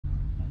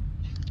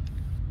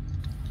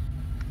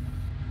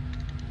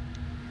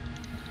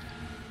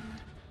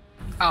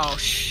Oh,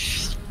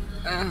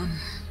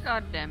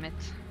 God damn it.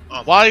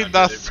 Oh, Why God,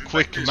 does they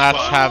Quick this Match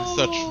one. have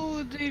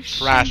such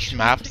trash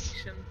maps?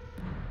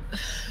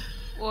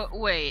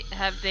 Wait,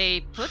 have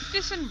they put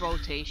this in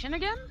rotation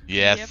again?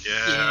 Yes.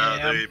 Yeah,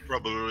 they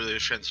probably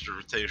changed the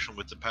rotation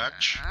with the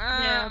patch.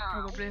 Yeah,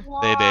 probably.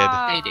 They did.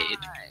 They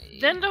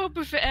did. Then they hope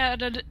if we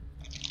added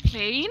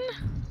plane,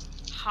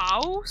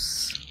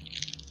 house.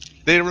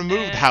 They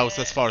removed House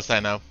as far as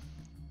I know.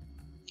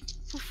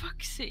 For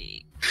fuck's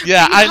sake.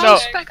 Yeah, I know.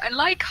 House back. I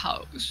like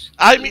House.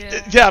 I mean,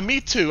 yeah,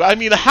 me too. I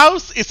mean,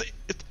 House is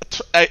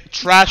a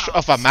trash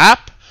of a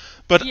map,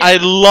 but I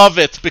love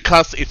it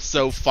because it's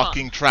so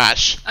fucking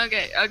trash.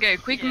 Okay,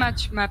 quick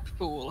match map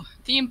pool.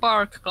 Theme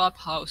Park,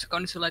 Clubhouse,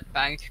 Consulate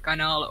Bank,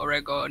 Canal,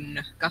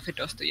 Oregon, Cafe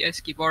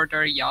Dostoevsky,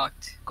 Border,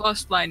 Yacht,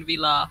 Coastline,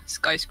 Villa,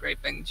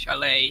 Skyscraping,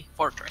 Chalet,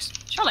 Fortress.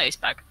 Chalet is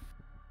back.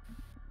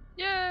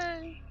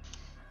 Yay!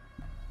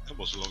 That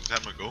was a long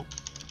time ago.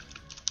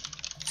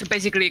 So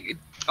basically,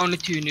 only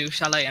 2 new,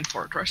 Chalet and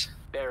Fortress.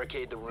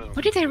 Barricade the room.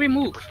 What did they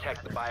remove?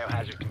 Protect the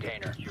biohazard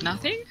container.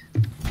 Nothing?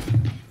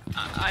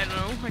 I don't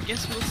know, I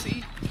guess we'll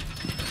see.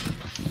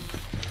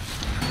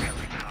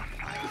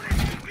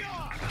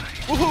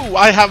 Woohoo!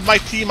 I have my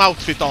team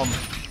outfit on.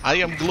 I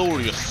am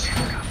glorious.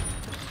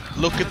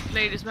 Look at I've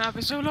played this map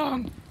for so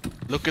long.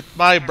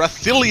 my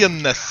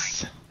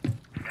Brazilianness.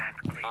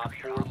 Op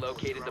 4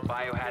 located the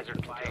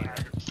biohazard container.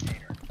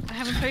 I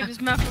haven't played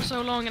this map for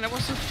so long and I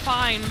was so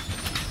fine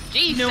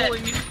Jesus!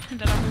 knowing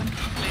that I won't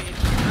play it.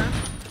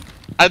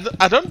 Huh?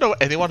 I don't know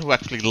anyone who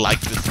actually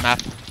liked this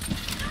map.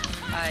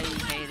 I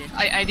hate it.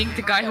 I think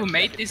the guy who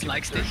made this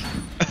likes this.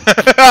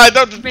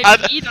 Maybe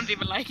you don't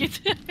even like it.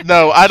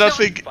 No, I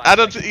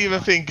don't even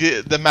think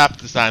the map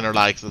designer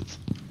likes it.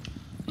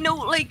 No,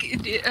 like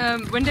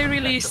when they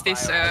released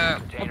this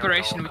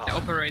operation with the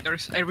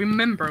operators, I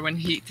remember when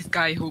the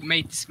guy who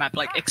made this map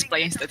like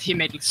explains that he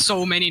made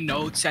so many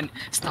notes and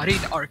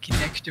studied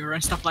architecture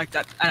and stuff like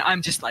that, and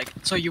I'm just like,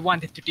 so you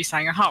wanted to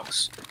design a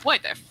house? Why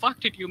the fuck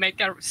did you make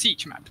a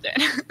siege map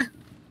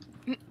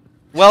then?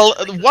 Well,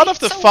 one of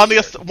the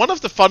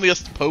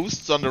funniest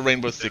posts on the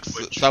Rainbow Six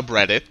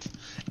subreddit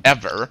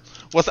ever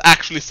was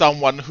actually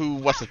someone who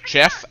was a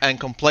chef and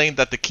complained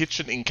that the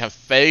kitchen in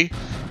cafe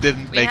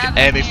didn't make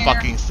any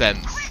fucking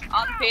sense.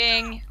 On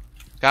ping.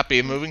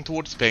 Copy, moving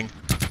towards ping.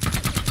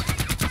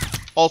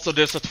 Also,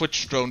 there's a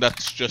Twitch drone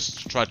that's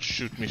just tried to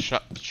shoot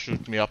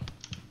me up.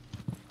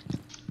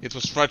 It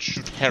was tried to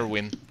shoot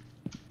heroin.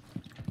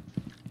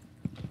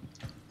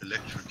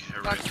 Electric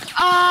heroin.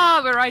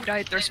 Ah, where I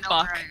died, there's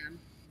Bug.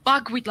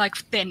 Bug with like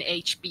 10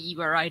 HP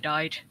where I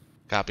died.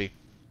 Copy.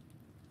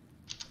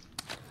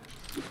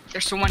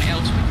 There's someone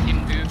else with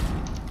him too.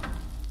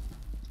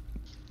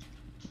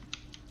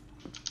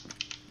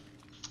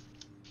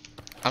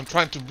 I'm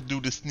trying to do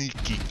the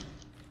sneaky.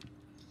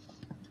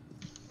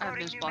 I've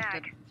been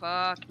spotted.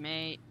 Fuck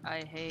me.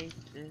 I hate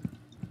this.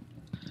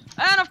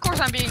 And of course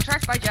I'm being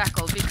tracked by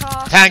Jackal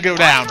because... Tango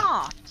down!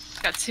 Not?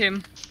 That's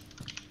him.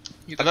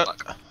 You I got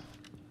don't- Bug.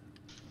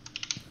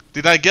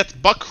 Did I get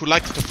Buck who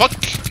likes to fuck?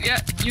 Yeah,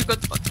 you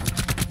got Bug.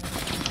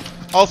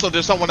 Also,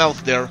 there's someone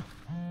else there.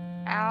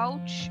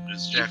 Ouch.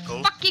 It's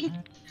Jackal. Fucking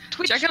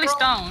Twitch Jackal is troll.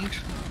 downed.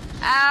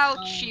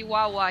 Ouch,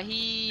 Chihuahua.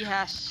 He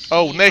has...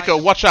 Oh, he Neko,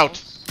 has watch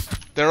out.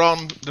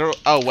 trolls.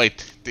 Oh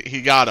wait,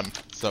 he got him.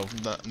 So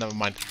never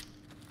mind.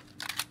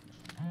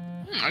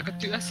 I got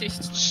 2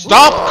 assists.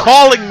 Stop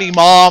calling me,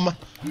 Mom.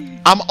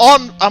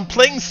 I'm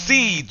playing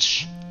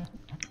Siege.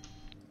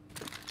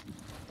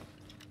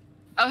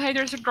 Oh hey,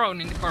 there's a drone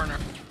in the corner.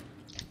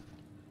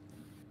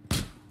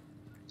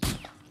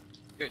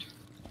 Good.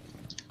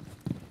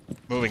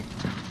 Moving.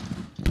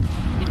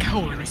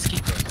 Holy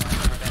skip.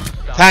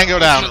 Tango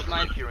down.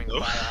 Securing the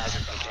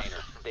biohazard container.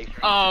 They ceased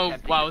Oh,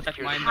 attempting wow, to that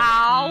secure mine- the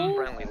How?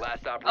 friendly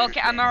last operator Okay,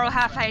 I'm standing. around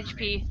half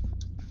HP.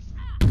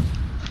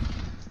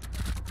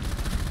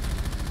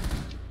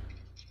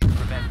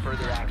 Prevent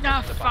further access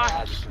Ah, to the fuck.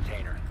 biohazard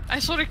container. I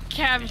saw the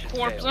cab Mission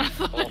corpse and I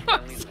failed. thought All it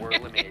friendlies was were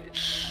eliminated.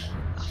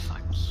 Oh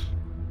fuck.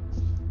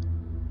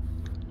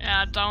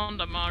 Yeah, down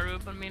the Maru,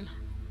 I mean.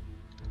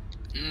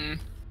 Mm.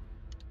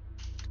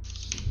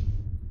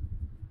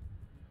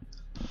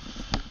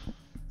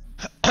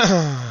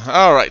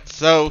 Alright,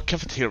 so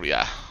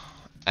cafeteria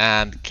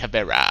and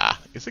Caveira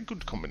is a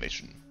good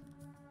combination.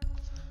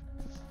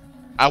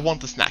 I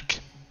want a snack.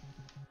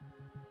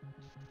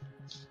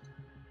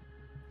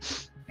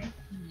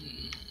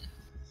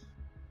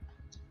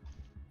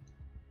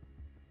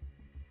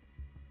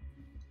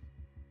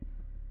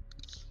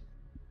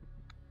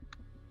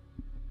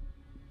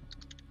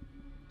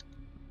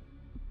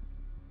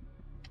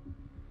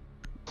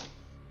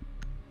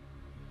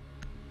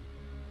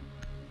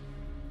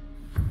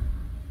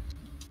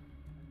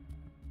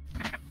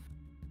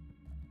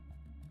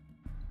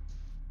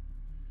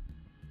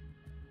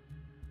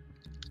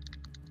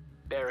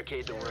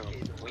 Barricade the room.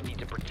 We need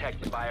to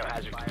protect the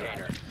biohazard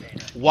container.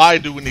 Why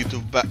do we need to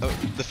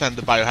defend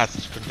the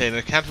biohazard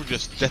container? Can't we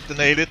just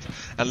detonate it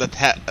and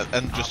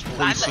just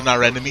poison our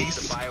The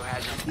enemies?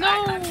 biohazard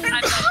No!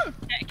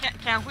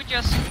 Can't we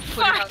just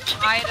put it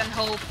outside and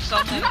hope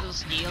someone will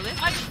steal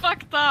it? I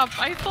fucked up.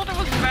 I thought it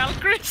was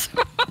Valkyrie,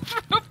 so I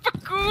threw a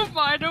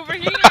QPAD over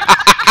here. I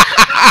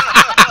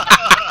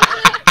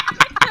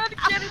can't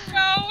get it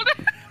down.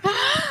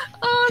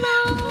 Oh no!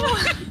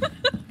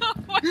 Oh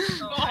my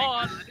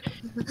god.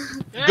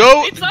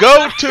 Go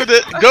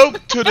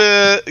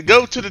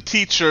to the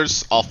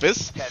teacher's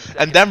office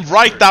and then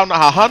write down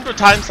 100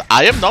 times,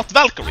 I am not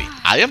Valkyrie.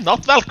 I am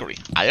not Valkyrie.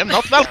 I am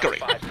not Valkyrie.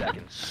 5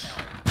 seconds.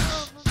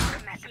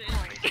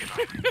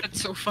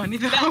 That's so funny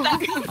though.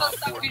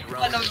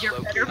 One of your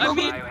better I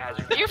mean, Biohazard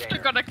if they're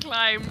container. gonna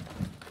climb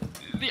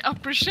the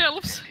upper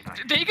shelves,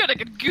 they gotta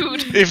get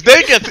good. If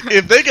they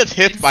get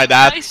hit by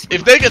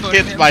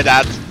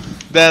that,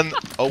 then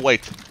oh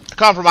wait,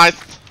 compromised.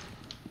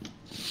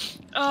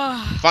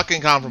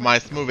 Fucking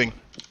compromised. Moving.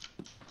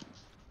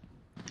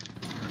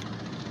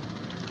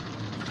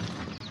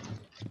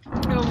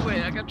 Oh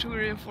wait, I got 2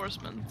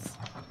 reinforcements.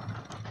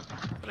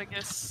 But I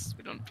guess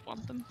we don't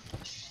want them.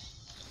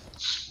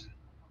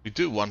 We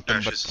do want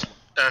them,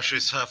 Ash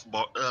is half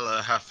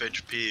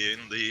HP in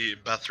the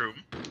bathroom.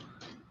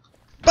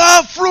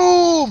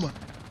 Bathroom!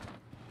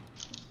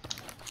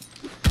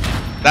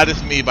 That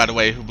is me, by the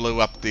way, who blew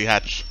up the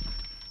hatch.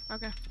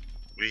 Okay.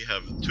 We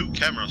have 2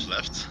 cameras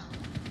left.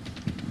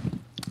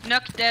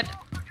 Knock dead.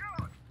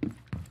 Good.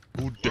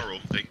 We're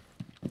opening.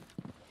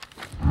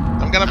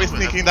 I'm gonna be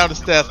sneaking down the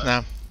stairs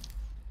now.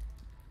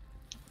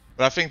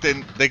 But I think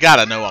they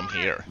gotta know I'm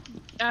here.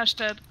 Ash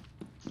dead.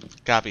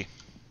 Copy.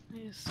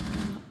 Yes.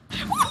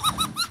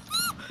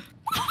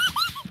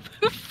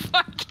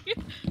 Fuck you.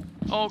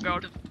 Oh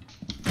god.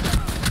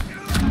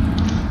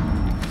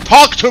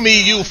 Talk to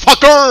me, you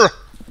fucker!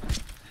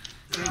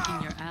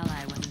 Breaking your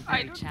ally wasn't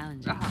very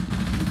challenging.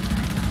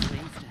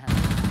 Ways to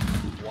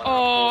help. One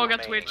Oh, op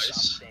got four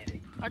Twitch.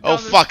 remaining. I Oh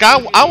got fuck,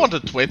 I want to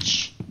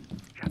Twitch.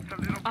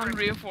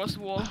 unreinforced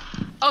wall.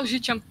 Oh, she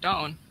jumped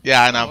down.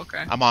 Yeah, I know. Oh,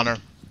 okay. I'm on her.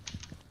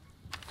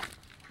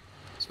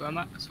 So am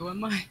I. So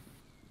am I.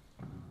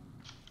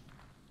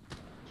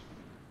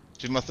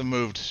 She must have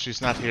moved.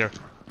 She's not here.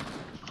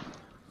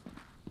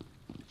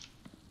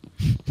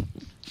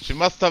 She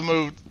must have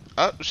moved.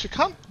 She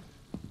can't.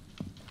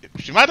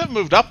 She might have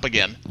moved up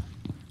again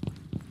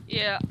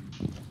Yeah.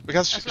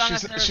 because As long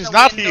as there's she's a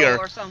not window here.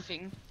 or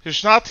something.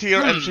 She's not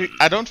here, and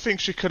I don't think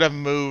she could have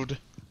moved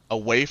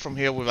away from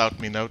here without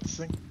me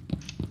noticing.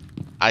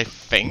 I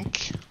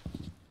think.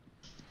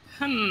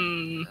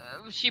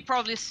 She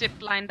probably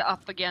ziplined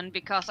up again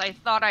because I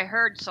thought I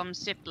heard some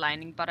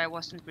ziplining, but I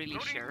wasn't really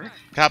sure.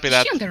 Copy Is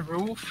that. she on the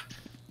roof?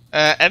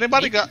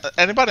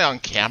 Anybody on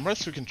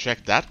cameras who can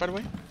check that, by the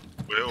way?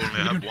 We only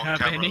have don't one have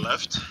camera any.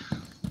 left.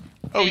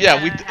 Oh They, yeah,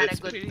 had a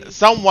good-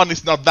 someone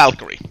is not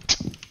Valkyrie.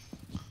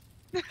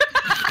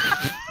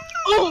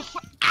 Oof!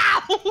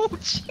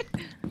 Ouch!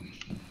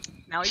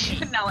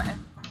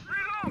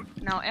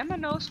 Now Emma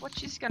knows what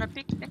she's gonna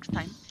pick next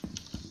time.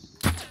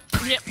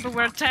 Yeah, but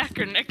we'll attack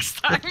her next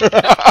time.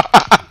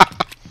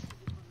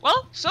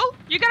 Well, so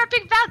you're gonna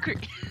pick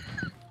Valkyrie.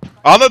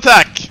 On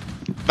attack!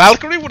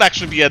 Valkyrie would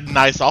actually be a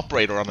nice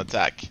operator on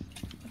attack.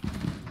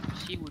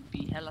 She would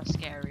be hella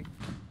scary.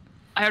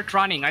 I heard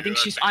running. I think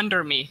she's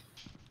under me.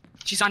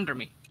 She's under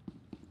me.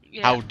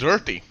 Yeah. How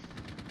dirty.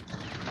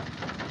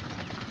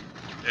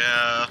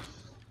 Yeah.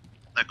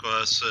 Neko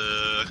has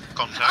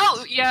contact.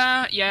 Oh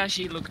yeah, yeah.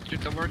 She looked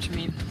towards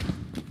me.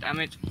 Damn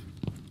it.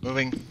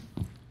 Moving.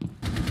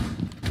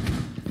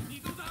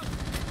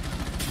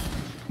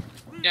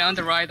 Yeah, on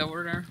the right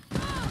over there.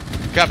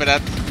 Copy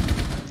that.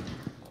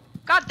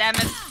 God damn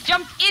it!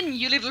 Jump in,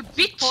 you little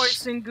bitch!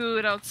 Poison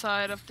good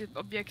outside of the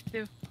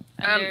objective.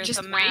 And there's Just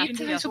a map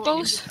wait, I just-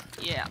 suppose.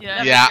 Yeah. Yeah.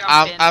 let me Yeah,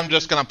 jump in. I'm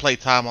just gonna play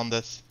time on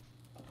this.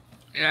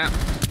 Yeah.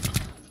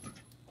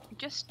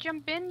 Just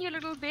jump in, you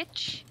little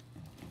bitch.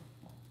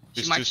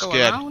 She She's might too go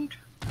scared. around.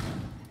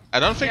 I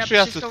don't think Yeah, she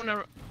has she's to.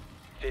 going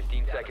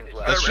 15 seconds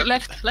That's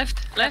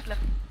left. Left.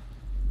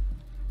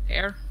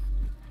 Here.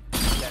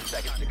 10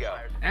 seconds to go.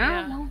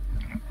 Yeah. Yeah.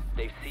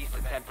 They've ceased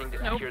attempting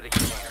to Nope. secure the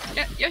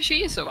container. Yeah,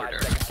 she is over 5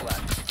 there. seconds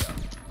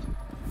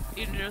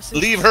left.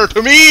 Leave her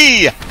to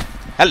me!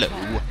 Hello.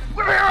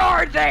 Where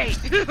are they?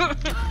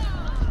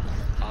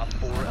 Op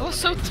 4 I was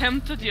so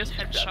tempted to just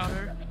headshot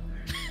her.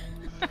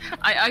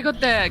 I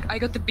got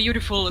the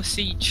beautiful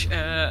siege.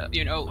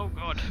 You know. Oh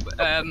god.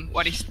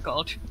 What is it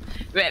called?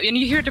 When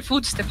you hear the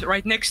footsteps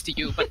right next to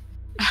you, but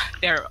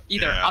they're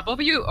either Yeah.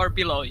 above you or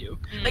below you.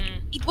 Like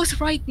it was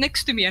right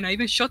next to me, and I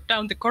even shot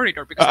down the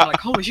corridor because I'm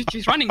like, holy shit,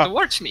 she's running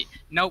towards me.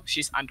 Nope,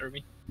 she's under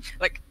me.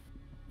 Like,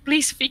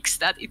 please fix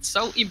that. It's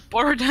so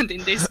important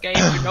in this game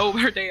to know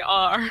where they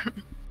are.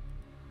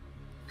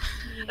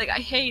 Like, I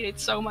hate it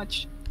so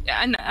much.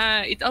 Yeah, and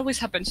it always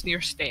happens near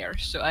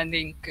stairs. So I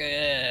think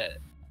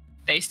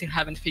they still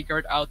haven't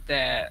figured out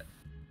the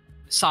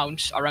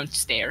sounds around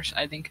stairs.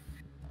 I think.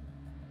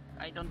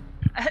 I don't.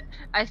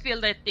 I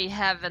feel that they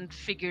haven't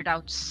figured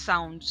out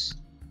sounds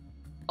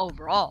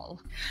overall.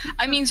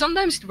 I mean,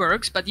 sometimes it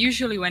works, but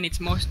usually when it's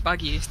most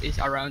buggiest is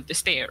around the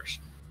stairs.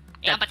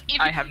 Yeah, That but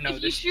if I have if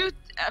noticed. you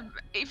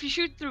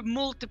shoot through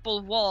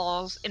multiple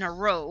walls in a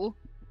row,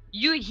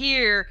 you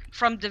hear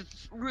from the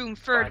room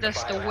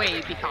furthest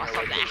away because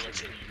of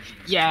that.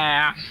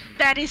 Yeah.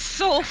 That is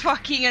so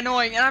fucking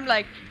annoying, and I'm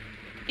like,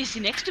 is he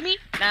next to me?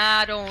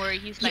 Nah, don't worry,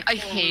 he's like I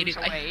 4 hate rooms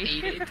it. I away.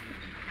 hate it.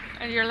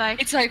 And you're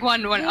like, It's like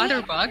one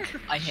other bug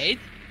I hate.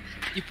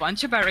 You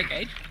punch a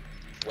barricade,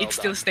 it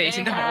still stays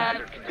in the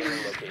hole.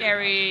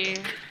 scary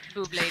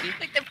boob lady.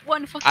 Like that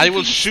one fucking I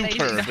will thing shoot stays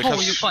in her the hole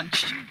because you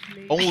punched.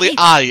 only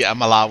I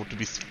am allowed to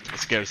be a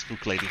scary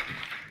spook lady.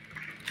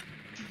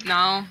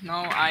 No,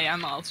 I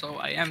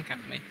am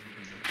Capmate.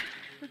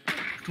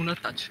 Do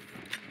not touch.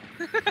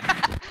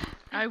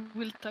 I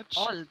will touch.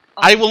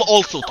 I will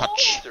also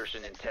touch.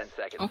 Insertion in 10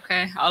 seconds.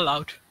 Okay,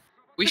 allowed.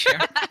 We share.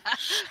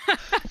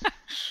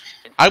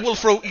 I will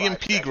throw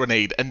EMP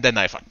grenade and then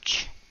I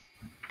fudge.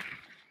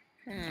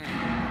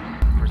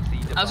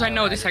 Proceed to As I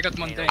know biohazard this, I got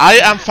container. Monday. I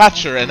am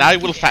Thatcher and I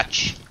will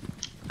fetch.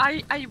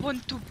 I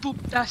want to poop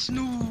the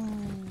snoot.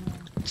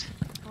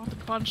 I want to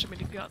punch him in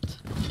the gut.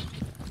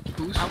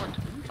 Who's? I want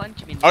to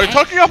punch him in Are you the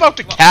talking about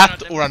a Well,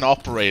 cat no, or an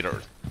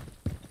operator?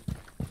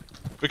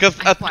 Because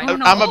quite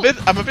don't I'm a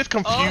know. bit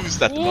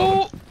confused at the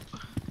moment.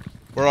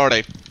 Where are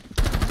they?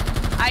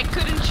 I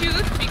couldn't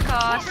shoot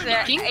because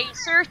a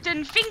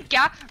certain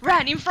finka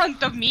ran in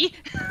front of me.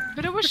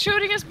 But it was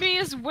shooting at me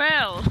as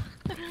well.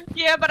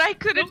 Yeah, but I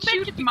couldn't Don't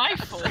make shoot. it my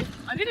fault.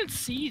 I didn't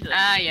see them.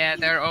 Ah, yeah,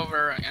 they're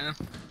over. Yeah.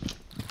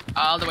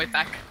 All the way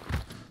back.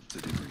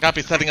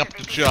 Cappy setting up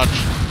the judge.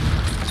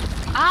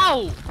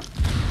 Ow!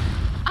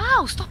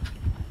 Ow! Stop!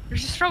 You're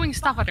just throwing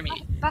stuff at me.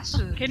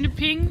 Basu. Can you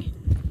ping?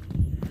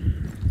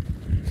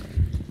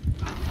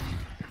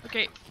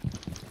 Okay.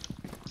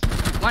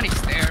 One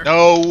is there.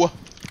 No!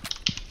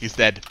 He's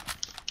dead.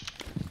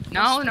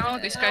 No,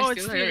 this guy's No,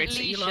 still it's here. the It's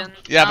Elo. Legion.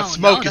 Yeah, No, but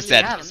Smoke no, is that's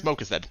dead. Alan.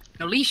 Smoke is dead.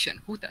 No,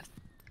 Legion. Who that?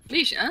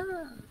 Legion.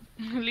 Ah.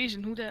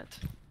 Legion, who that?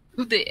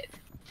 Who did?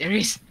 There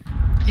is.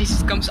 He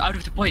just comes out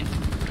of the point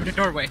to the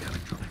doorway.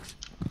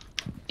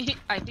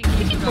 I think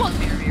he got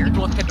barrier. He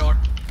blocked the door.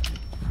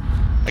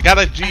 I got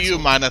a GU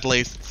mine at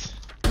least.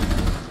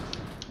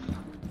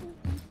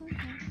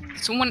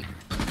 Someone.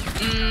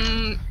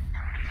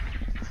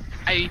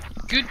 I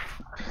could.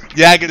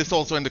 Jaeger is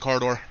also in the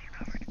corridor.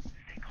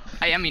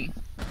 I am in.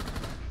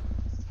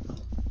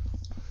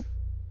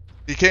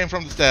 He came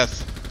from the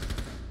stairs.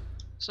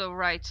 So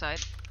right side.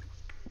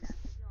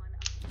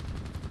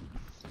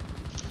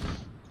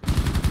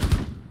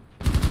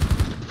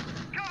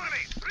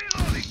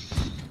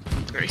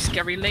 Very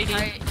scary lady.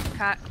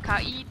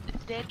 Kaid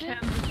dead. Can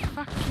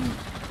fucking...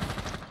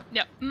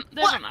 Yeah,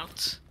 they run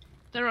out.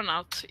 They run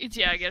out. It's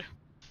Jäger.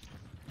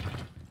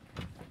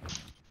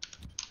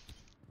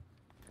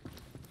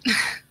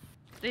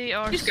 They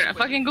are He's gonna sweaty.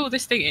 fucking go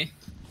this thingy.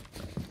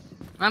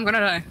 I'm gonna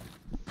die.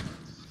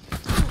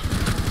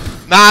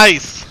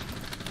 Nice!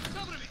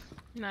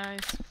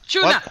 Nice.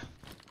 Shuna! What?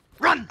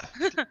 Run!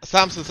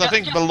 Samsons, I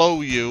think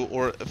below you,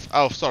 or...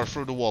 oh, sorry,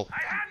 through the wall.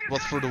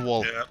 What's through the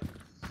wall? Yeah,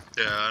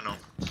 I know.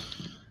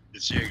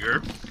 It's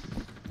Jaeger.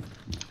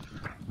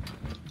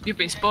 You've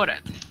been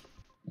spotted.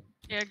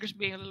 Jäger's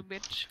being a little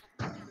bitch.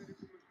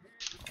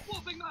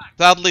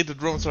 Sadly, the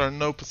drones are in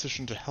no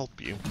position to help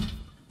you.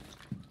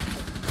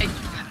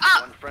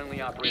 One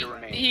friendly operator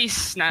remains.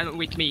 He's now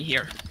with me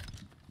here.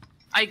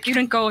 I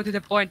couldn't go to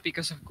the point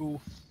because of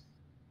goo.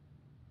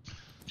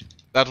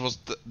 That was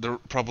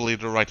probably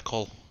the right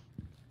call.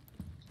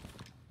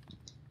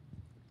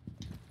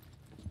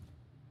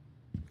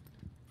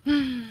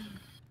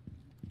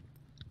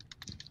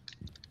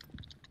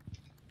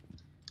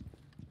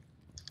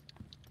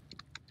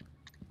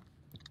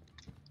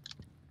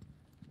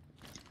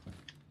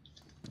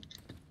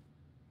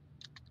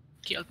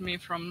 Killed me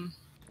from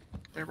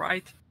the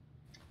right.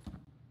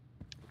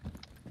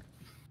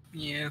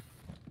 Yeah.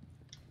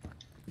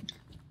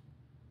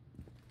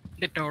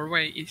 The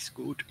doorway is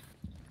good.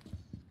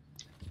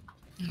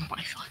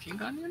 My fucking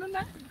gun, you know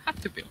that? Have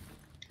to build.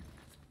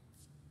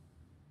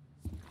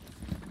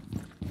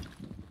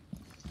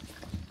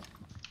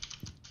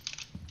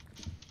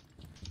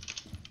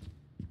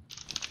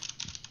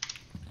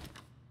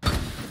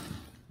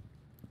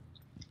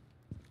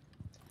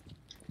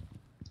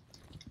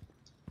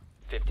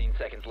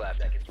 Seconds left.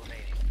 10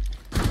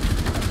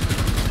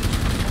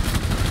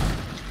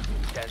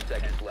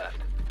 seconds left.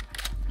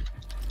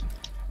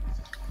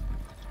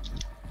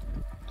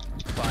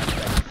 5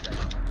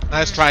 seconds.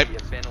 Nice try. You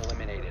have been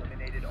eliminated.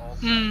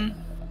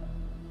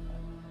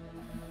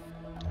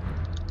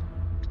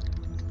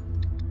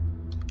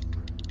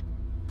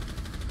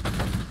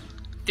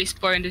 This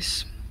point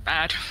is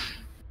bad.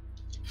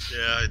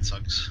 Yeah, it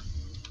sucks.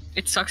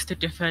 It sucks to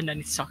defend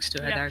and it sucks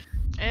to attack.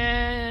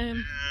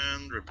 And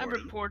I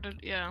reported. reported,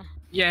 yeah.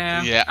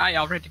 Yeah, Yeah. I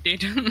already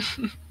did.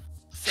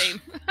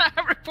 Same. I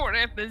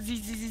reported the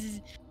zzz.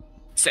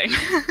 Same.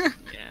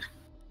 Yeah.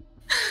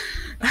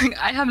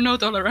 I have no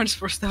tolerance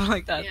for stuff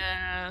like that.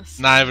 Yes.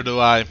 Neither do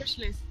I.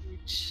 Especially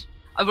Switch.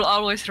 I will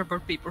always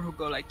report people who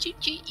go like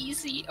GG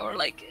easy or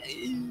like.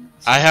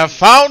 I have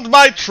found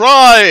my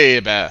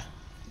tribe!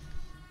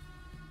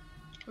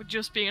 Or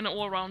just being an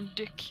all-round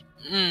dick.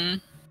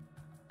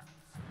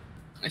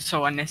 It's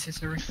so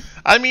unnecessary.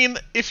 I mean,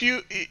 if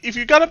you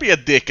gotta be a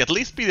dick, at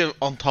least be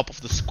on top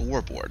of the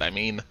scoreboard. I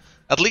mean,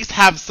 at least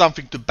have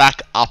something to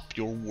back up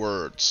your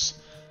words.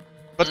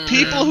 But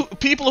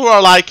people who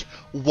are like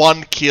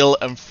 1 kill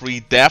and 3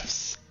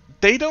 deaths,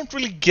 they don't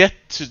really get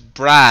to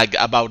brag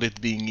about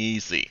it being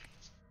easy.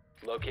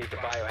 Locate the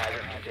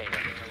biohazard container.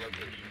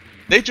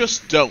 They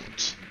just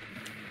don't.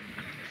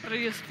 But I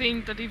just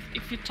think that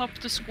if you top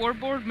the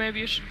scoreboard,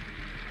 maybe you should,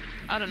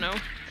 I don't know,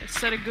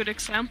 set a good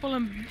example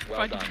and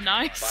try to be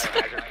nice.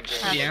 Biohazard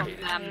container.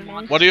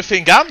 Yeah. What do you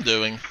think I'm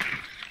doing?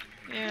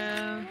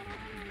 Yeah.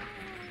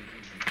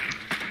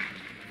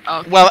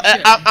 Oh, Well,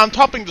 I'm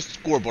topping the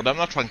scoreboard. I'm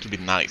not trying to be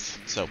nice,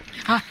 so.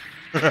 Huh.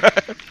 I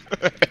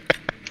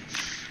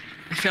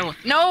fell.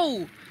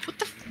 No! What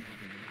the?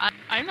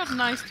 I'm not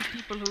nice to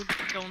people who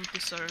don't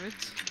deserve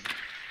it.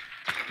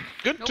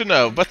 Good to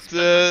know, but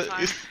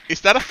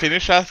is that a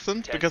Finnish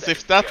accent? 10 Because if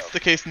seconds that's to the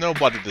case,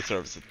 nobody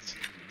deserves it.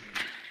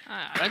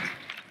 What?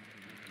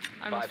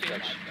 I'm not 5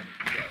 Finnish.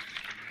 seconds.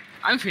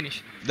 I'm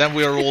finished. Then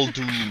we are all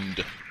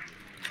doomed.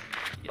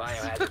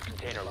 Biohazard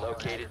container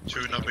located.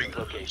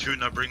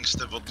 Tuna brings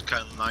the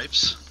vodka and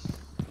knives.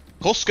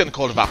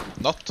 Koskenkorva,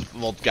 not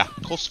vodka.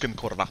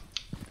 Koskenkorva.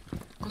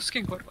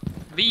 Koskenkorva.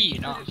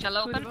 Viina. Shall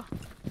I open?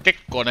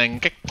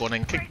 Kekkonen,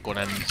 Kekkonen,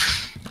 Kekkonen.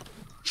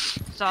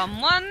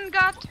 Someone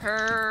got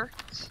hurt.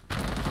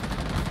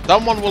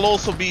 Someone will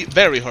also be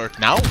very hurt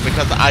now,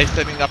 because I'm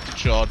setting up the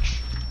charge.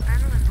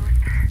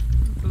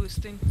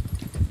 Boosting.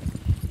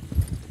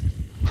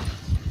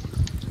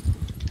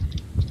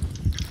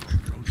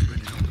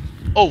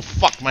 Oh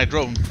fuck, my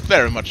drone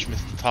very much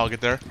missed the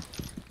target there.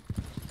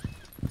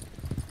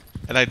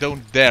 And I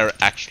don't dare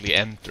actually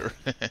enter.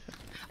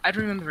 I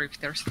don't remember if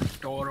there's a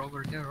door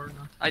over there or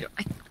not. I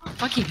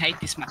fucking hate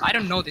this map. I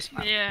don't know this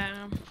map.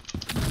 Yeah.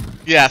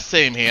 Yeah,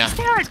 same here. Is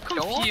there a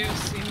door?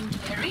 Confusing.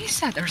 There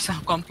is a. There's a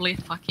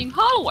complete fucking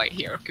hallway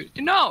here. Good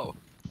to know.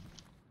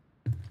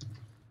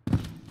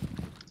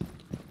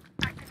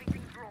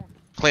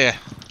 Clear.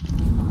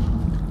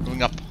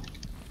 Going up.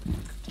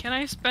 Can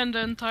I spend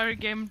the entire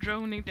game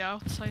droning the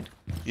outside?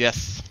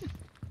 Yes.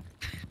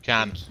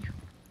 Can.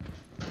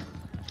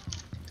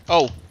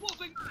 Oh.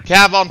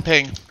 Cav on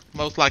ping.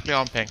 Most likely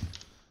on ping.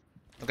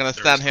 I'm gonna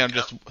stand here and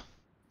just...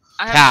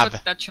 I have Cav.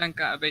 got that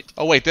Chanka a bit.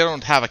 Oh wait, they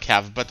don't have a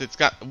cav, but it's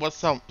got...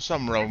 What's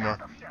some roamer?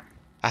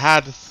 I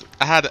had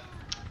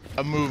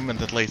a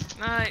movement at least.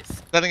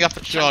 Nice. Setting up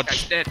a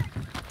Chanka's charge. dead.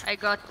 I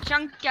got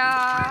Chunka.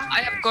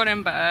 I have got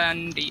him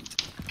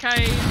bandit.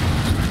 Okay.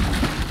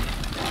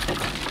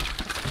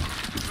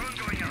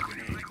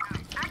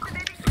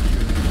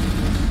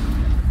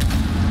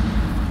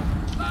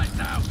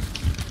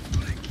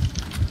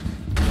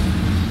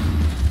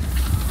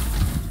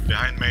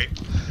 Behind me.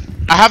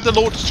 I have the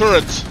Lord's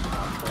turret.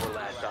 4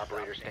 last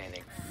operator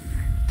standing.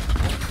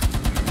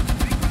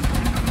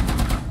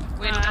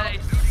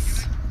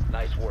 Nice.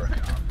 Nice work.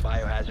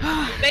 Biohazard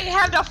container. They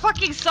have the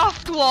fucking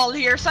soft wall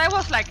here, so I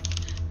was like,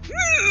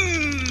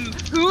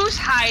 who's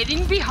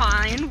hiding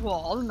behind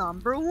wall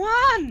number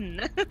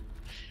 1?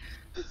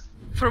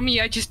 For me,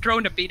 I just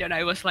droned a bit and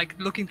I was like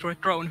looking through a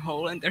drone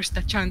hole and there's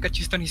that Chanka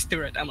just on his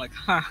turret. I'm like,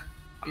 huh.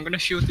 I'm gonna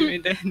shoot him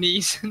in the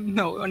knees.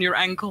 No, on your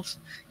ankles.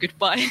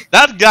 Goodbye.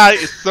 That guy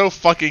is so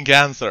fucking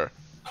cancer.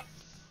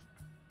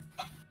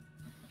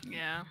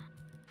 Yeah.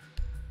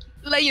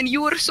 Lion,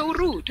 you were so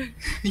rude.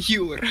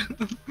 You were.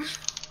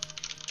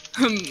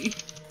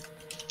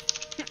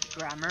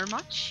 Grammar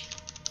much?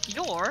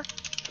 Your?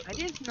 I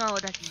didn't know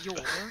that your.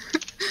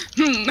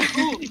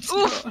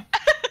 Oof.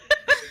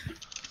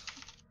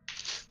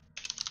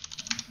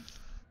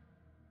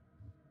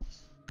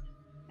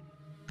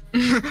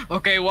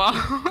 Okay,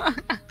 wow.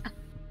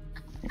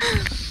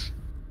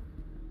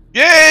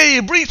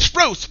 Yay! Breach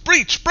bros!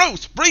 Breach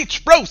bros!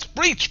 Breach bros!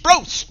 Breach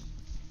bros!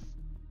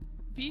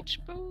 Beach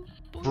boat?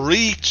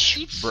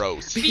 Breach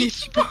bros.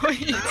 Beach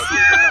Boys.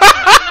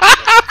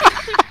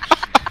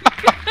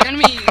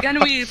 Can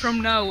we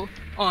from now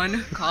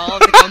on call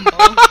the combo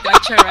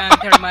Fletcher and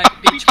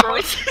Thermite Beach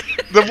Boys?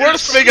 The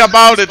worst thing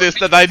about it is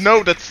that I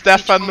know that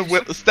Stefan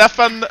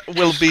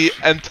will be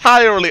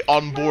entirely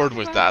on board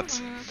with that.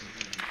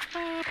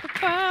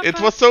 It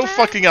was so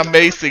fucking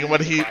amazing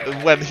when he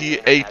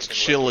ate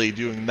chili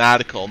during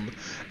NADCON,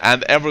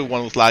 and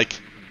everyone was like,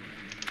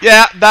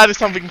 "Yeah, that is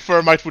something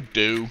Thermite would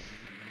do."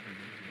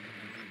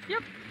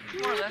 Yep.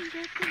 More or less.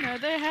 Yeah,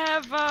 they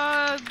have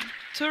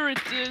turret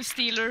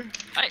stealer.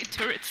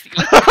 Turret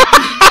stealer.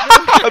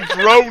 A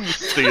drone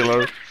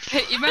stealer.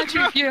 Hey,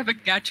 imagine if you have a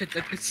gadget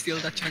that could steal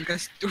that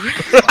Chanka's turret.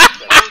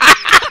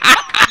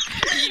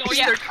 You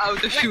start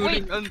out of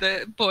shooting on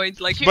the point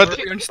like But-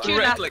 Scorpion's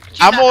turret. Like,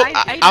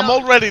 I'm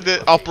already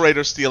the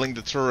operator stealing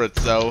the turret,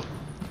 so...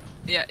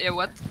 yeah,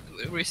 what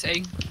were you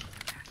saying?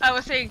 I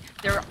was saying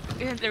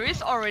there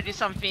is already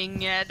something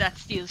that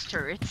steals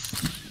turrets.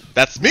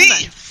 That's me!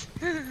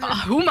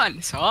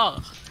 Humans!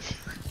 Oh,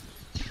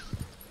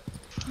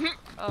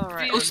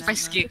 Alright. those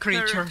pesky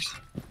creatures.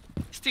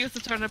 Steals the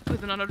turn and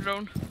put another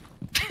drone.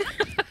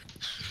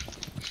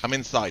 I'm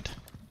inside.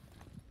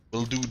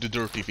 We'll do the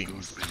dirty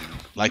things.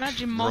 like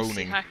Imagine Mossy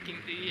groaning. hacking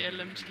the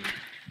LMG.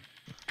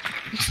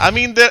 I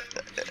mean, the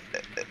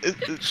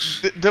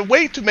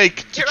way to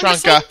make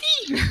Tachanka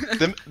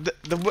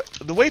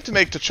the way to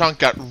make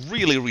Tachanka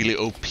really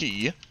OP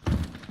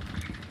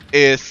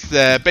is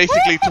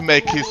basically to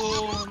make his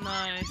Oh,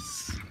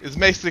 nice.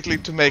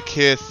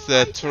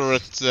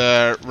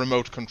 turret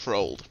remote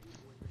controlled.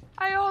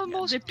 I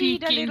almost They're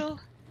peed a peeking. little.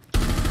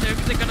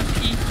 They're gonna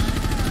peek.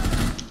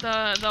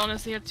 The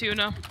honest here too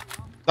now.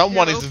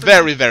 Someone Yeah, is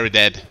open. very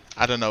dead.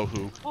 I don't know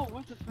who. Oh,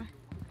 what the fuck?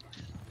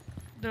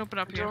 They open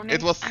up here. Droning.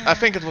 It was. I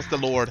think it was the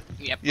Lord.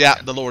 Yep.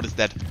 Yeah, the Lord is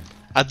dead.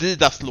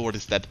 Adidas Lord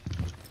is dead.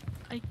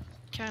 I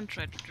can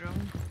try to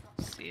drone.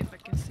 See if I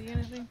can see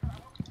anything.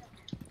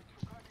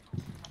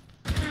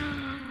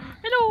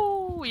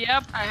 Hello!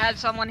 Yep, I had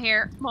someone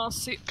here.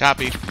 Mossy.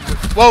 Copy.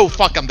 Whoa,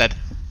 fuck, I'm dead.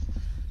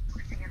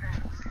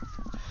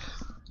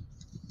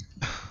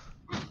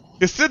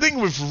 He's sitting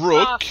with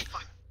Rook,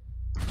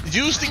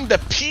 using the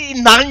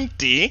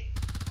P90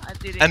 I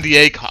did it. and the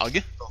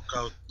ACOG.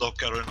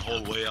 Lock out in the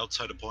hallway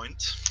outside the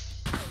point.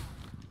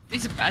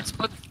 This is a bad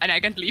spot, and I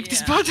can't leave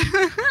this Yeah. spot.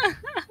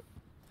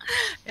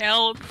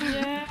 Help!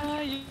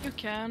 Yeah, you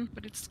can,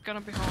 but it's gonna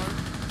be hard.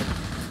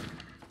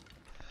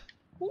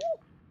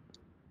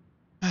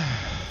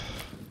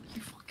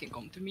 You fucking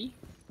come to me.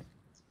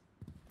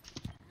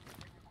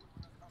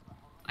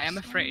 I am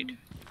afraid.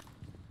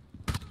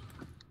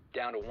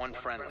 Down to one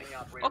friendly.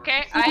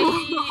 Okay,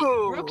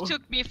 Rook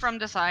took me from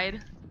the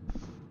side.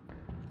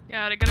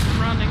 Yeah, they're gonna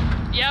come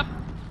running. Yep,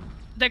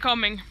 they're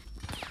coming.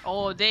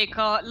 Oh, Lord,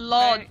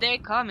 Right. they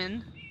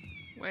coming.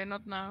 Wait,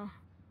 not now.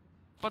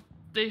 But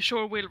they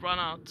sure will run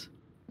out.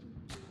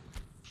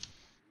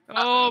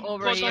 Oh,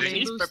 over but here. that's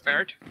He's boosting.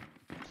 prepared.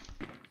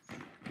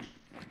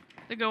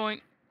 They're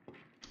going.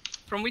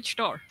 From which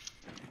door?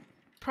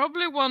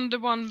 Probably the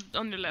one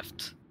on your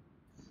left.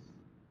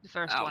 The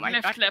first Oh one. my-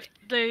 Left, God. left.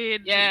 The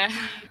Yeah.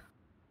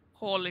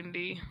 hall in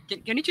the.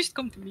 Can you just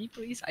come to me,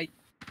 please?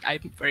 I'm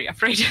very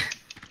afraid.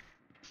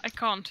 I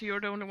can't. You're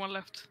the only one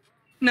left.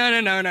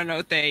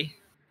 No, they.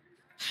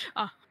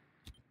 Ah.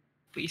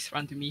 Please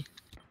run to me.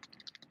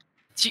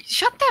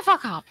 Shut the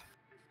fuck up!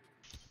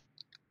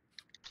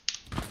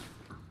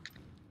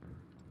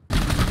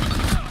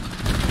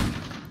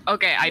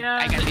 Okay,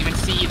 I can't even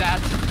see that.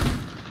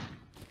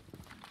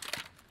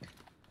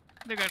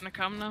 They're gonna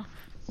come now.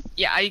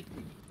 Yeah,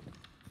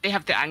 they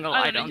have the angle,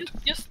 I know,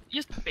 don't.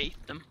 Just bait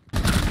them.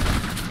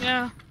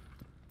 Yeah.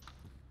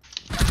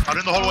 Out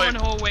in the Oh, hallway. in the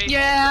hallway.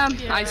 Yeah,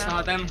 I Yeah.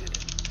 saw them.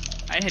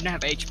 I didn't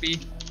have HP.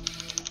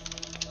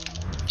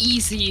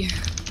 Easy.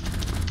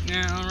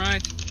 Yeah,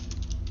 alright.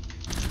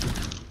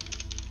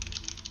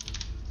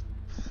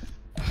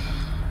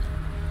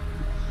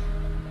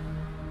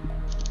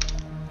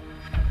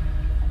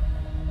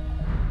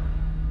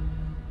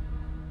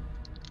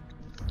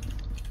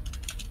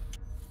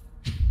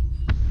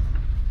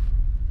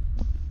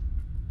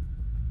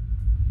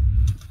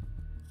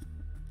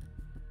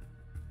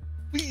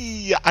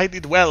 Whee! I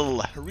did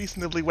well,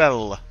 reasonably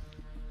well.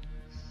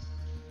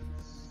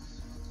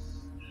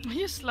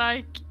 Just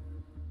like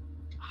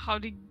how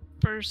the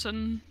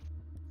person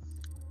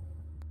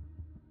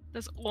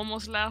that's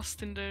almost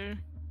last in the.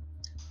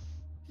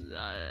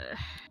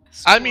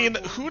 I mean,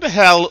 scoreboard.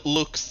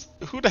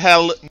 who the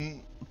hell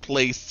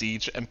plays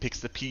Siege and picks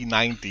the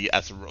P90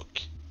 as a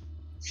Rook?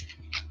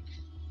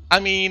 I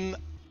mean,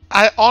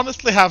 I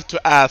honestly have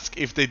to ask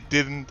if they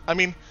didn't. I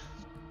mean,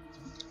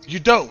 you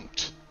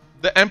don't.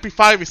 The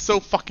MP5 is so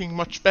fucking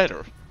much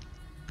better.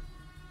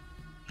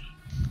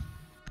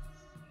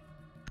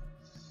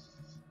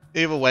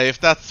 Either way, if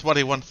that's what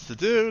he wants to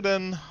do,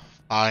 then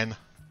fine.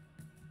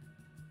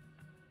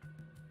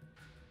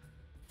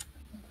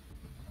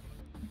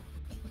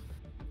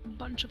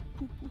 Bunch of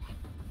poo poo.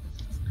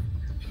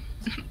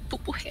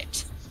 Poo head.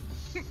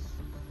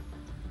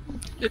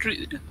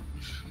 Rude.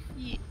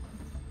 Yeah.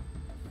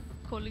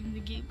 Calling the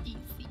game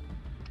easy.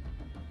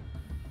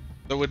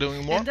 So we're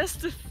doing more? And that's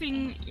the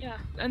thing, yeah.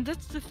 And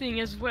that's the thing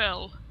as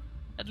well.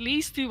 At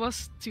least it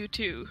was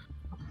 2-2.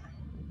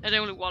 And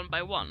only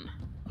 1-1.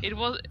 It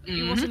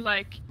wasn't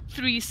like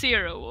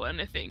 3-0 or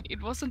anything.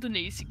 It wasn't an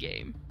easy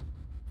game.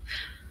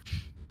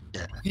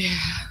 Yeah.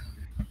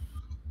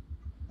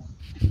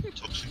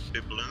 Toxic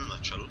people in a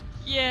nutshell.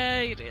 Yeah,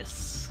 it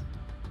is.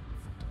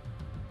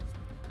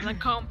 An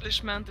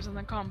accomplishment is an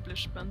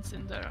accomplishment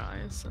in their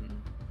eyes, and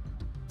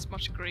it's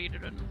much greater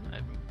than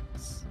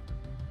everyone's.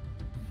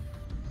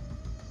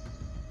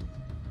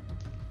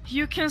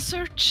 You can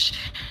search.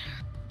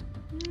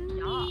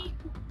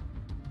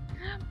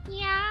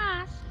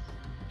 Yes.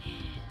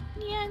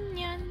 Nyan,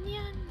 nyan,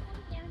 nyan.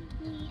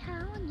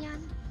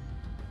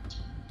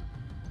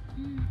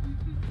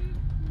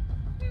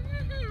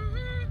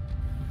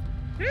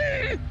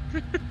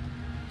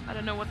 I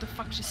don't know what the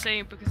fuck she's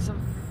saying because of.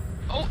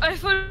 Oh, I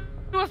thought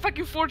it was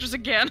fucking Fortress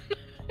again.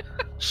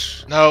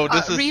 No,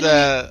 this is really?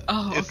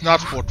 Oh, it's okay.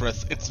 not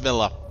Fortress, it's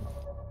Villa.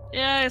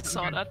 Yeah, I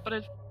saw that, but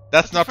it.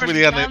 That's the not first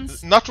really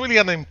glance- not really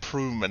an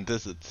improvement,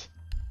 is it?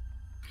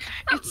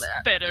 It's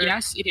better.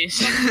 Yes, it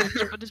is. Not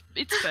much, but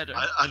it's better.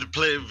 I'd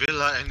play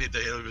Villa any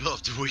day of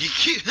the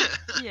week.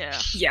 Yeah.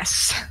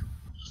 Yes.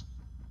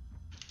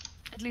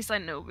 At least I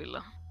know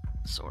Villa,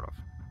 sort of.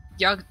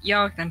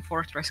 Yacht and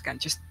Fortress can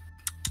just...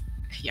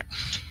 Yep.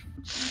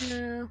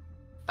 Yeah.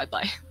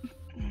 Bye-bye.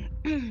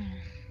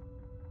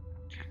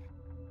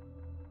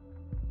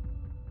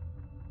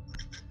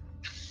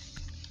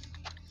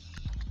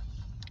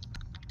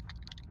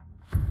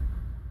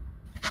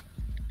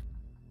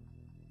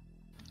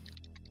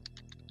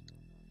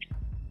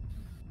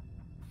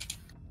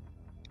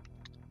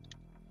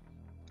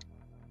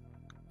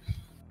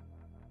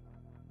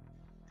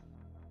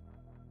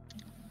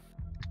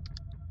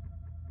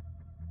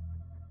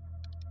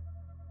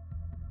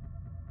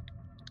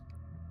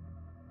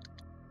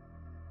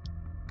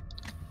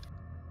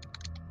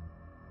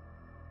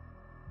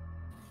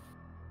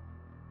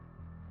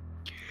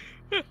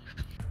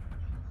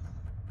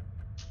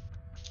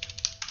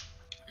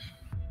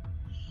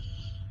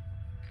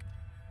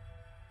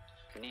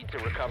 Need to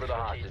recover the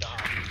hostage.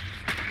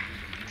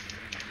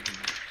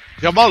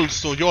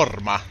 Jamalso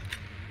Jorma.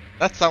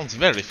 That sounds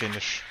very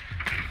Finnish.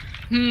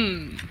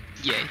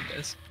 Yeah, it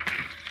does.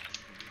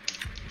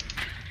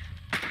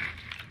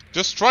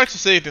 Just try to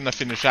say it in a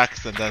Finnish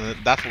accent and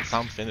that will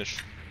sound Finnish.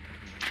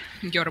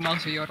 Jorma,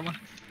 so Jorma.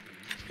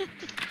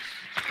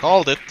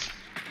 Called it.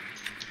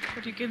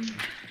 But you can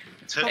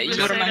Tell probably him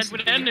say Jorma. that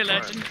with any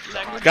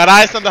language. Got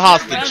eyes on the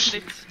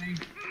hostage.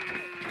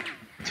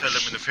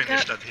 in the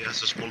Finnish that he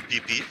has a small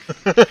PP.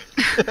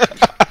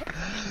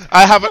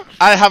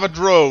 I have a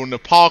drone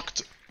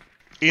parked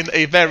in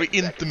a very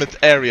intimate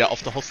area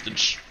of the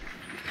hostage.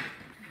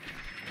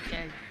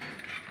 Okay.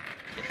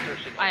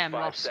 Insertion I in am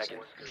 5 lost.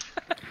 seconds.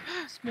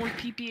 Small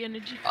PP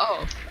energy.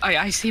 Oh,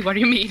 I see what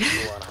you mean.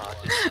 You're on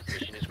hostage.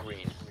 Mission is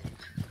green.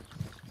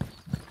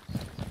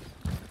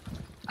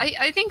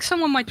 I think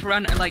someone might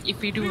run, like, if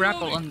we do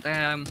rappel on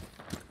the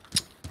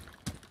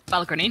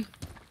balcony,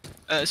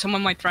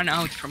 someone might run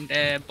out from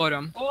the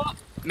bottom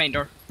main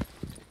door.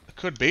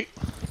 Could be.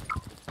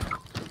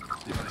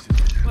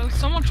 Well,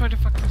 someone tried to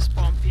fucking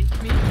spawn peek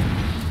me.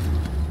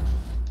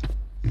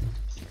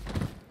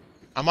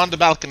 I'm on the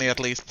balcony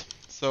at least,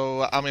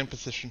 so I'm in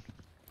position.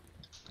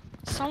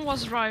 Some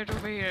was right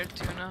over here,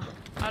 Tuna.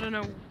 I don't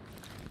know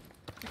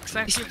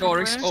exactly This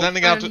door from is where.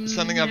 Sending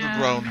out the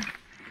drone.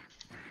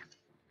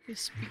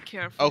 Just be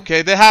careful.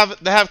 Okay, they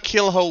have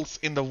kill holes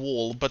in the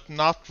wall, but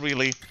not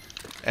really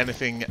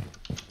anything.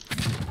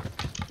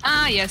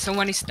 Ah, yeah,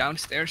 someone is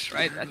downstairs,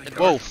 right at the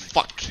door. Whoa,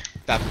 fuck!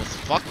 That was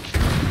fuck.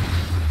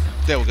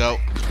 There we go.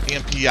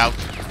 EMP out.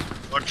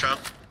 Watch out.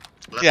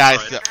 Left Yeah,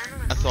 side.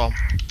 I saw him.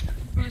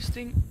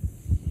 Boosting.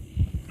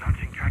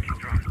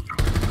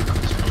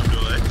 Small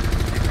door, eh?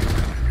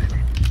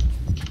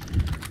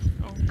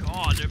 Oh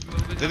god, they're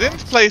moving. They didn't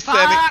place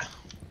any.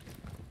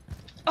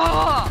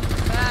 Oh!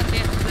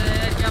 Bandit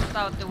jumped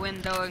out the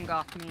window and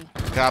got me.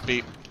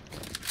 Copy.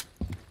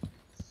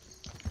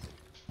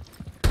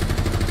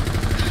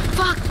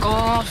 Fuck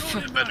off!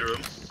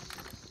 Bedroom.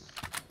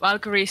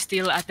 Valkyrie is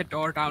still at the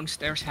door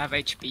downstairs, have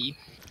HP.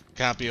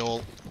 Copy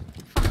all.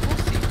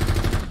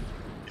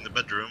 In the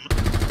bedroom.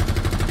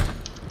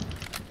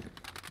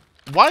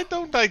 Why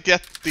don't I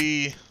get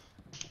the...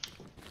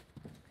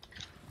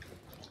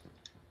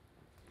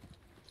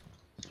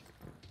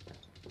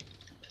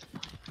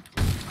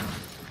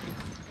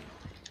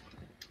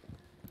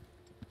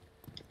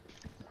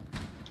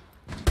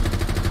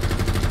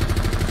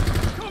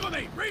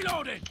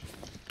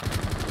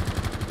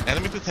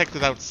 Enemy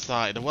detected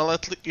outside. Well,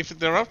 at least if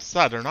they're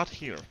outside, they're not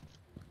here.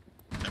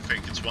 I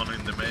think it's one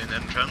in the main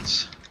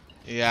entrance.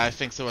 Yeah, I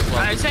think so as well.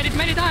 I said it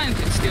many times,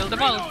 it's still the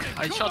bulk.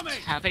 I shot,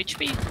 have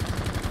HP.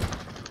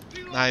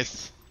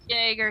 Nice.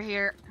 Jaeger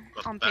here.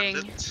 Got On ping.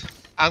 bandit.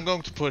 I'm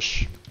going to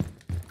push.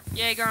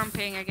 Jaeger on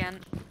ping again.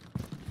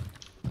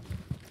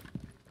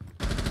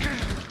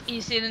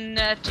 He's in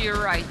to your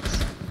right.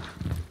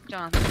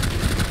 John.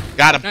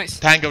 Got him. Nice.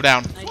 Tango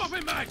down.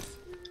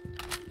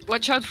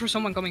 Watch out for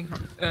someone coming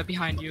from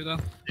behind you, though.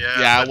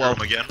 Yeah, well.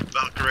 bedroom again.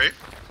 Valkyrie.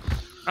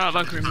 Ah,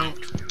 Valkyrie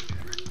moved.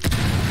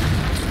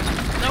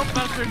 Nope,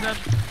 Valkyrie dead.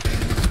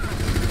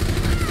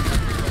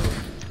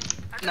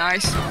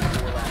 Nice.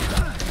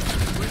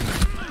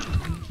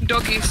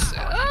 Doggies.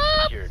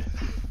 Secured.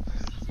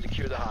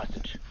 Secure the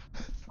hostage.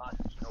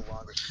 Hostage no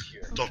longer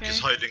secure. Doc is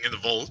hiding in the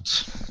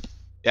vault.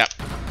 Yeah.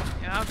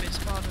 Yeah, I've been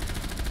spotted.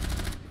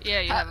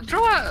 Yeah, you have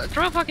Throw a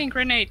fucking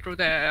grenade through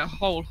the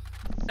hole.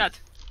 That.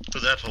 To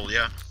that hole,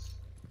 yeah.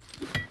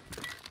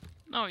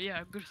 Oh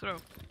yeah, good throw.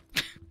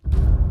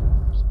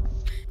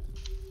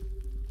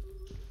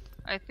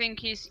 I think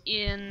he's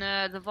in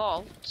the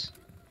vault.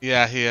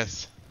 Yeah, he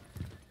is.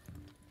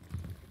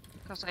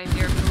 Because I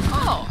hear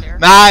movement there.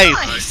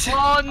 Nice!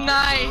 Oh,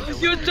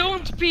 nice! You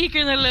don't peek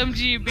an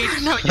LMG,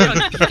 bitch. No, you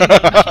don't.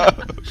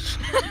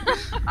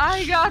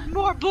 I got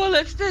more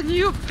bullets than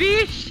you,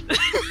 bitch!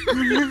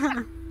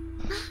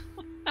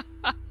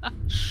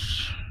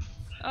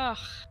 Ugh.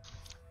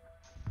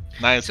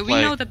 Nice So play.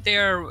 we know that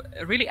they're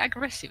really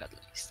aggressive at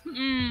least.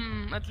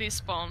 At least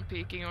spawn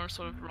peeking or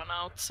sort of run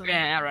out. So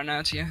Yeah, run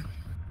out, yeah.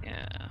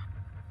 yeah.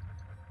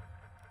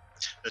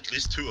 At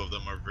least 2 of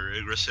them are very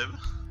aggressive.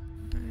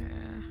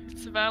 Yeah.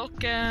 It's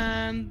Valk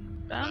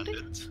and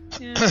Bandit.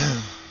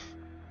 Yeah.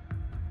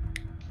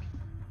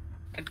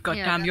 And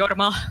goddamn Yeah,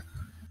 Jorma.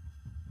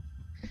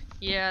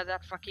 Yeah,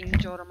 that fucking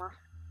Jorma.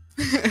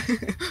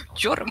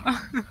 Jorma.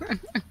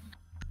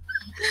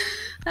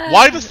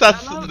 Why does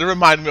that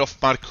remind me of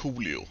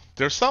Markoolio?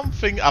 There's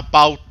something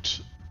about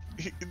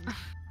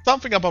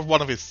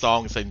one of his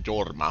songs in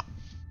Jorma.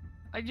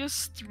 I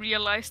just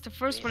realized the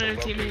first one in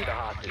the team is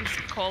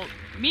called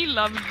Me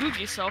Love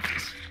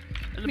Ubisoft.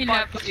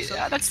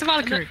 Yeah, that's the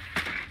Valkyrie.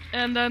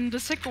 And then the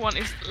second one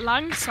is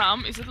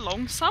Langsam. Is it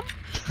Longsam?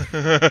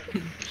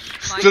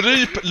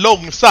 Stryp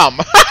långsam.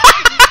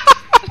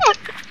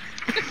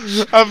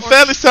 I'm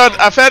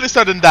fairly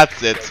certain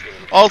that's it.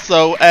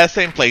 Also,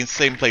 same place.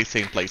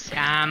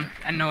 Damn,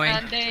 annoying.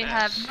 And they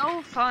have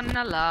no fun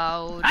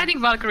allowed. I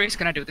think Valkyrie's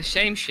gonna do the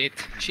same shit.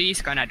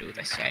 She's gonna do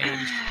the same.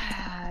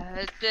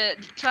 The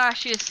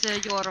trash is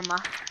Jorma.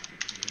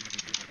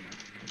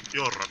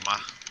 Jorma.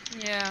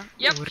 Yeah.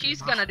 Yep, Jorma.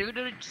 she's gonna do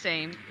the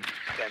same.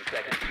 10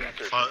 seconds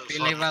to insert.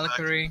 Billy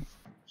Valkyrie.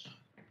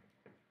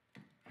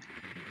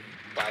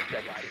 5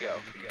 seconds to go.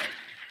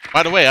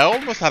 By the way, I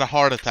almost had a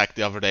heart attack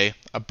the other day.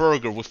 A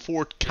burger with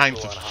 4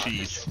 kinds of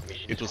cheese.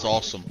 It was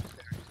awesome.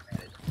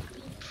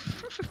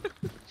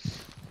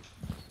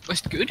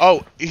 Was it good?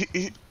 Oh,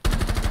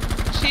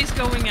 She's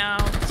going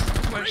out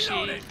where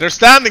she they're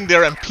standing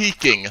there and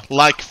peeking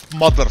like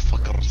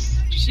motherfuckers.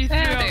 threw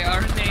There they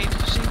out are. a grenade.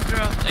 She threw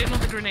out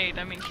not a grenade.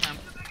 I mean camp.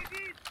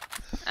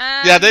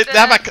 Yeah, they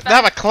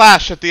have a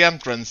clash at the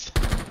entrance.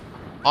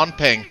 On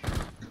ping.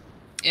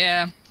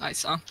 Yeah, I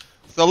saw.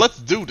 So let's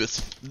do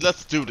this.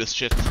 Let's do this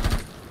shit.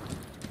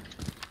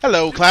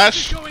 Hello,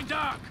 Clash.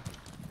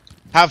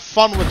 Have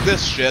fun with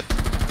this shit.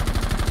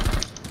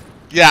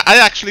 Yeah, I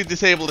actually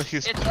disabled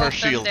her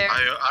shield. There.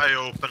 I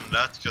opened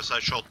that because I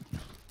shot.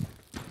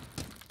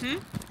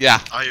 Yeah.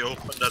 I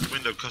opened that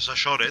window because I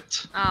shot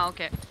it. Ah,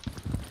 okay.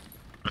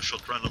 I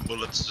shot random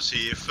bullets to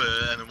see if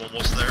anyone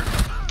was there.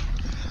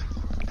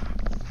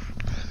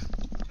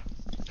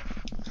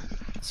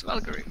 It's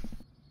Valkyrie.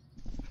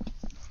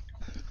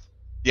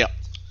 Yeah.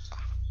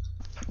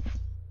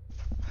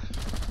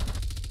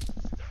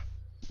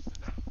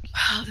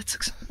 Oh, that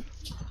sucks.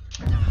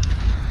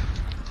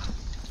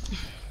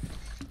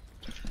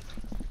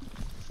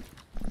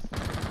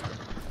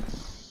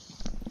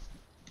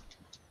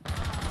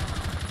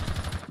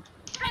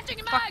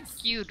 Fuck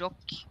you, Doc.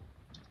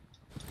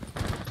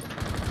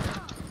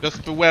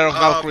 Just beware of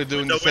Valkyrie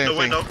doing the same thing.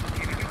 Window.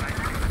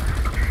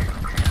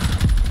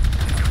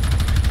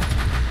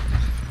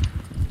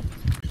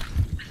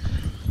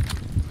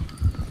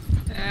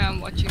 Yeah,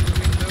 I'm watching the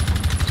window.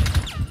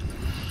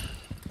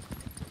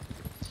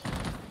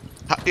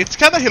 It's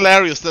kind of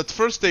hilarious that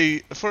first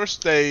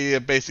they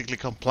basically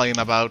complain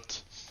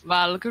about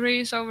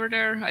Valkyrie's over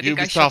there. I think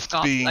I Ubisoft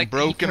shot being like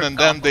broken, her and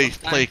then couple they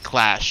of play times.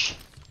 Clash.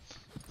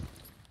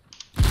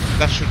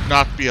 That should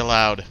not be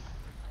allowed.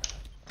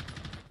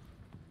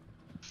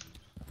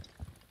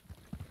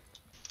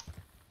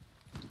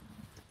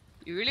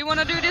 You really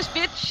wanna do this,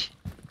 bitch?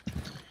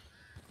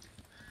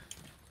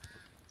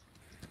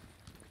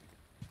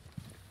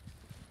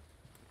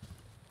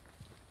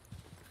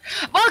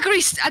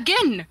 Valkyrie's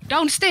again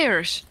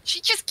downstairs.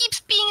 She just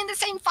keeps being in the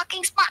same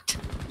fucking spot.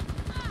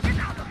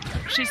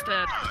 She's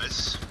dead.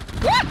 Nice.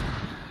 What?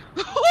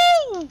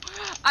 Woohoo!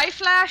 I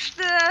flashed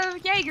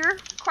the Jaeger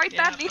quite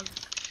badly.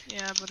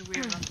 But we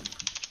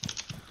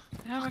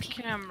have a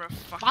camera.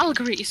 Fuck.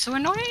 Valkyrie is so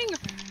annoying.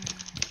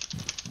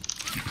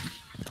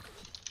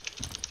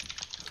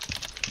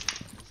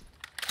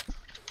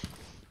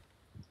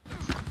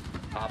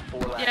 Op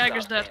 4 last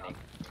Jaeger's stop dead. standing.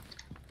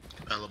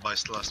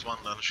 Alibi's the last one,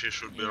 then she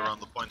should be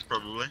around the point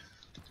probably.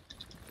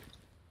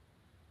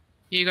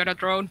 You got a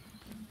drone.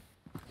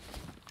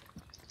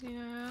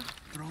 Yeah.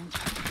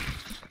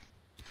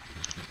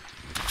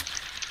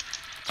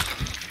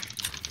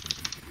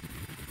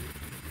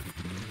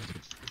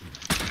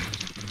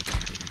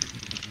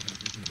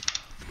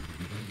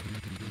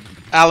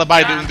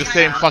 Alibi doing the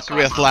same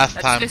fuckery as last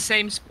That's time. the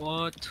same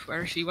spot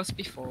where she was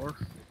before.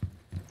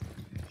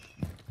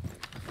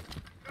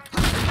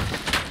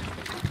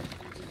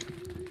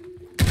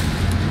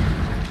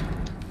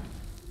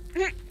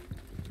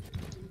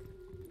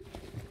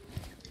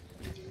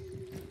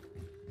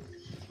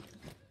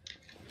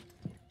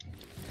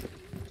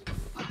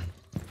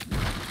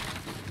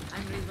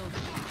 I'm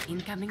reloading.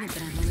 Incoming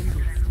adrenaline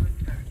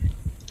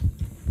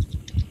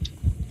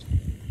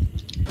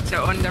boost.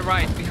 So on the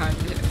right behind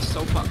the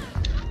sofa.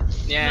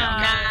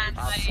 Yeah.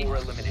 Op 4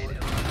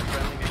 eliminated.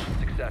 Friendly mission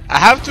successful. I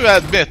have to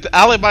admit,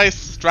 Alibi's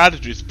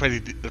strategy is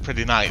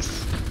pretty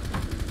nice.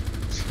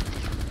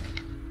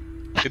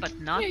 But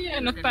not. Yeah,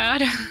 not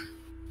bad.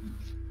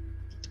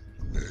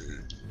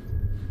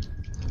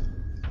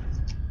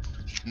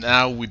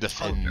 Now we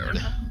defend.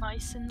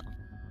 Nice enough.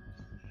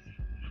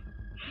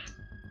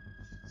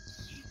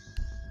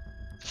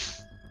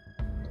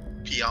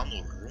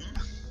 piano room.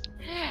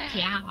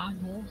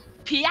 Piano.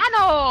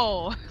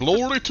 Piano!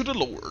 Glory to the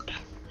Lord.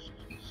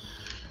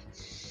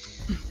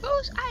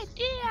 Whose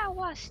idea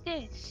was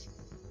this?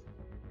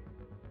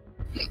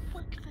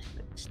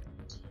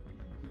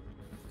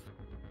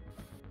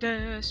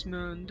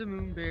 Desmond the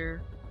Moon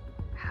Bear.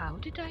 How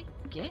did I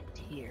get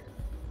here?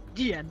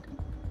 The end.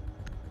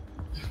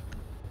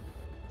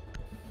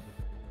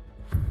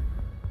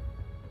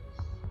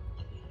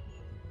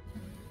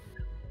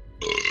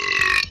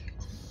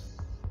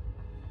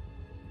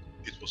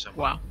 It was empty.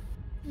 Wow.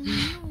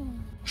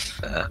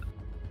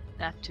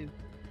 That too.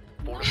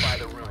 Fortify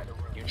the room.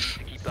 You need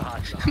to keep the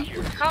hostage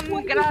secure.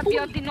 Come grab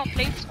your dinner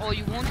plates or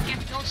you won't get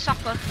no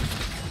supper.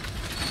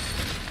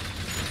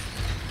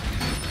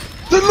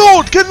 The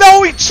Lord can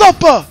now eat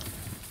supper!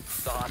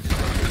 The hostage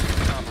location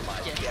is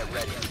compromised. Yes. Get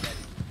ready.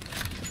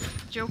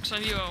 Jokes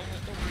on you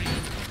already.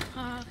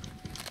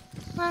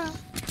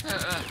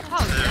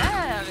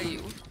 How dare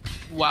you?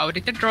 Wow,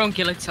 did the drone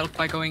kill itself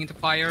by going into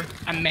fire?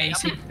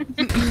 Amazing.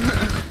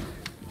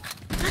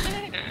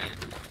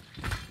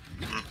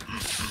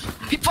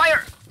 Hit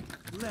fire!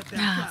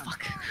 Ah,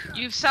 fuck.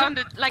 You've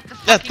sounded like the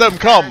Let fucking them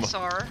come.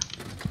 dinosaur.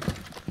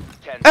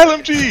 10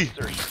 LMG! seconds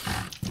to insertion.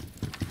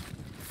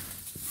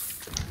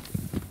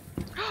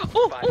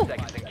 Oh, 5 oh!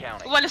 seconds and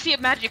counting. Wanna see a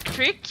magic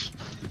trick?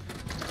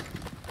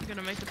 I'm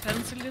gonna make the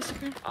pencil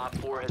disappear. Op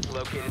 4 has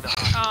located the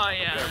hostage. Oh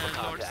yeah, Prepare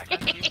for Lord,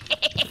 contact. thank you.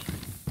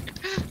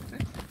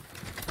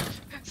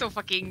 So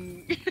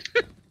fucking.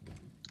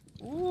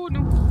 Ooh, no.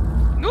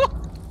 No!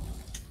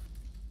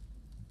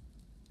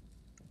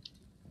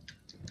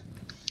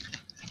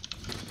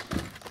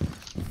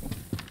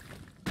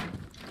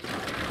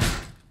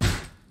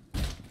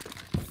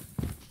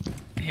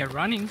 Here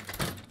running.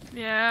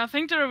 Yeah, I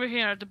think they're over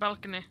here at the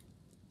balcony.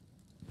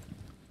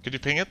 Could you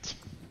ping it?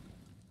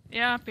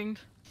 Yeah, pinged.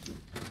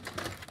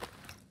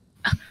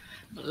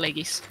 Leg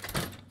is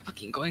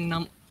fucking going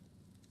numb.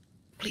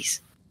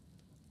 Please.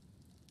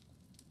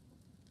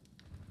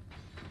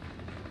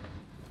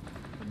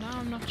 But now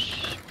I'm not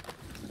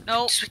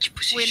No. Switch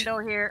position. Window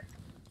here.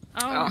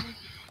 Oh.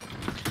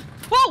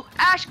 Whoa!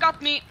 Ash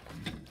got me!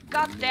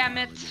 God damn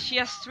it. She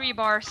has 3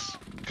 bars.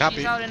 Copy.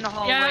 She's out in the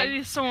hallway.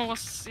 Yeah, someone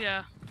was.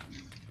 Yeah.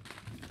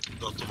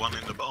 Got the one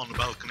on the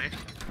balcony.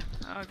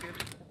 Oh,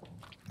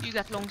 good. You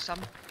got lonesome.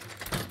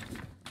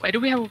 Why do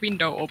we have a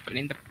window open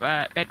in the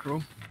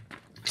bedroom?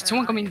 Did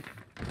someone come in?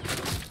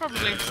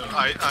 Probably.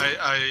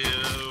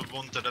 I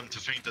wanted them to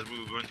think that we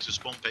were going to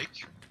spawn pick.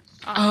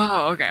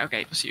 Oh, okay,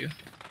 okay, it was you.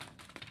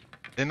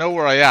 They know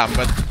where I am,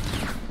 but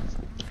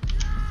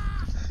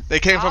they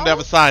came from the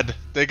other side.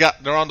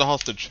 They're on the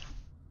hostage.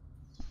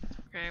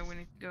 Okay, we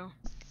need to go.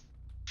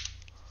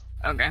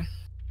 Okay.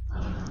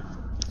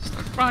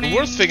 Start running. The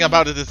worst thing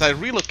about it is I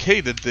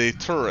relocated the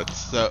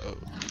turrets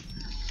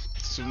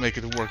to make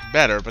it work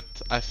better, but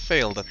I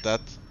failed at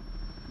that.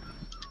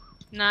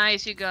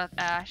 Nice, you got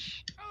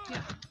Ash.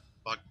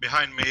 Like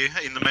behind me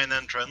in the main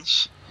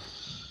entrance.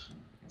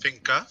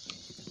 Finka.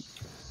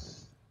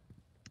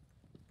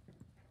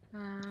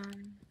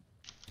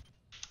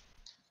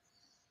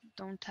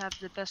 Don't have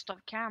the best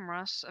of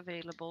cameras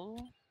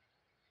available.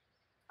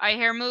 I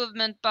hear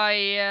movement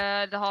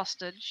by the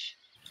hostage.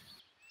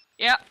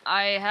 Yeah,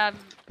 I have.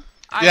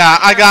 Yeah,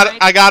 I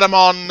got him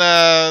on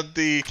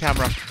the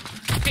camera.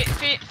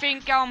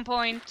 Think on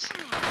point.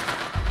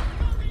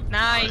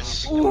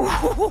 Nice.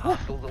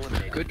 Hostiles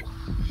eliminated. Good.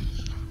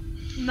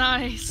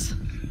 Nice.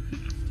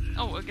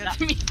 Oh, I got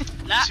me.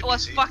 That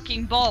was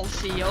fucking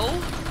ballsy, yo.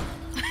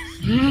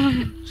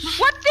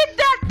 What did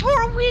that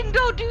poor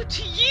window do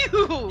to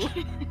you?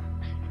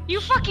 You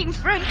fucking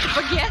French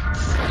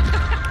baguettes.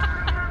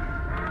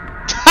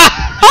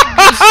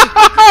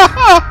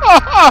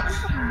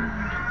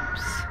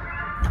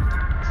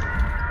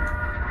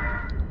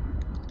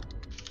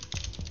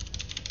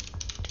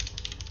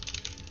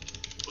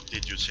 What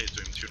did you say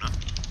to him, Tuna?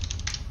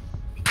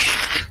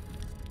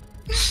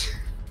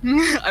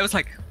 I was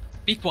like,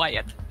 be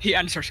quiet. He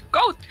answers,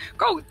 go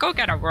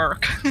get a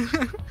work.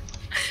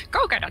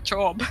 Go get a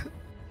job.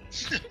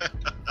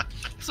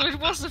 So it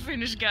was a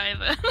Finnish guy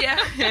then. Yeah,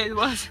 it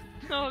was.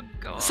 Oh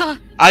god. So,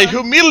 I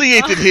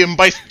humiliated him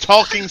by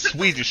talking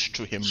Swedish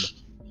to him.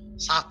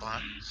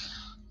 Satan.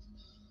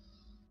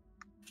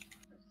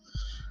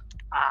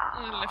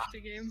 I left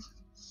the game.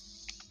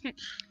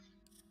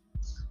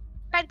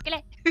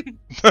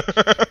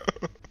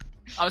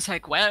 I was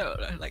like, well,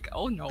 like,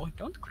 oh no,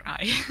 don't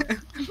cry.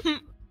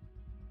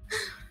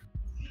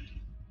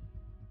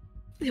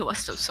 He was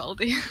so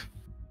salty.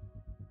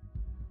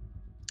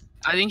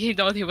 I think he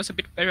thought he was a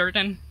bit better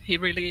than he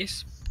really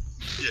is.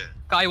 Yeah.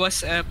 Guy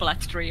was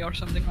plat 3 or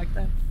something like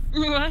that.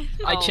 What?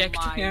 I Oh checked,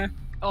 my- yeah.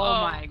 Oh,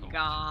 Oh, my God.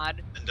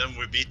 god. And then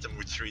we beat them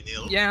with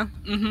 3-0. Yeah,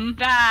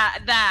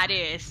 That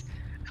is.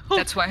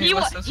 That's why he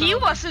was so He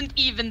salty. wasn't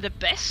even the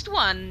best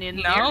one in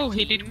their No,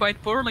 he team. did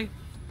quite poorly.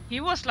 He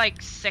was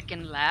like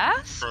second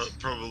last.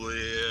 Probably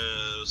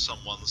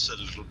someone's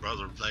little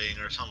brother playing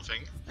or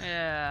something.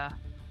 Yeah.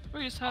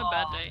 We just had a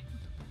bad day.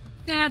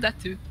 Yeah, that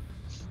too.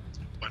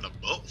 Why not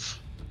both?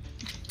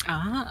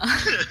 Ah.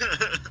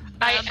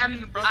 I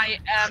I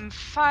am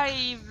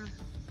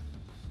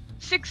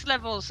 6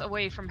 levels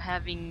away from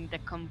having the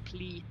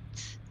complete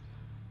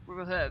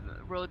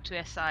road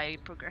to SI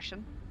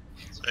progression.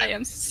 I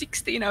am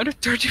 16 out of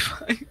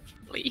 35.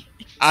 Please.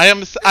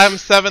 I'm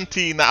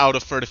 17 out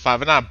of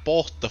 35, and I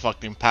bought the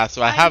fucking pass,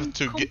 so I have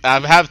to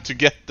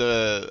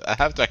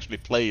actually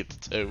play it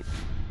too.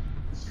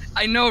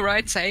 I know,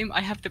 right? Same.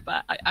 I have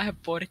I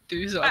have bought it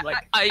too, so I'm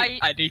like,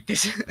 I need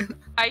this.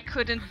 I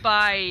couldn't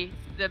buy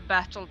the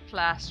Battle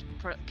Plus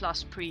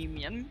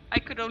Premium. I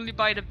could only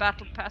buy the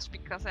Battle Pass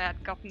because I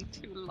had gotten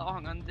too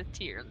long on the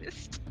tier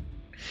list.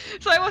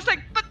 So I was like,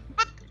 but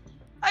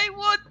I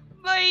want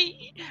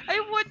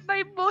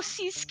my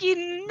Mossy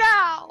skin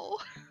now.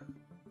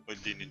 But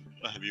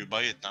have you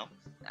buy it now?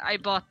 I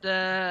bought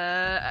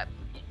the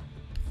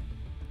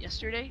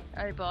yesterday.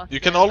 I bought. You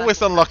can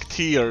always unlock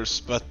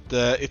tiers, but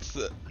it's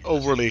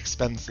overly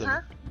expensive.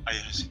 Huh? I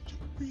see.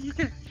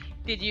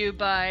 Did you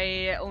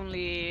buy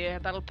only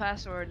Battle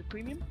Pass or the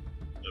Premium?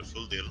 The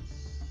full deal.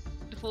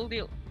 The full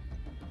deal.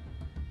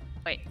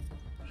 Wait.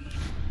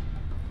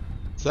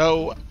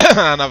 So,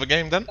 another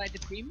game then? Buy the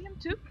Premium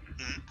too?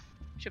 Mm.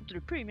 Köpte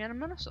du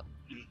Premium också?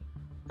 Mm.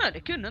 Nej, det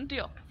kunde inte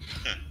jag.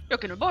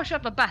 Jag kunde bara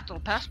köpa Battle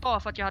Pass bara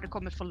för att jag hade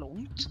kommit för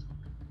långt.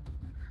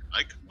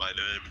 I could buy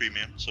the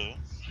premium, so...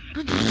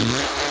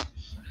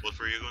 What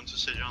were you going to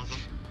say, Jonathan?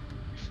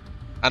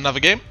 Another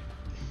game?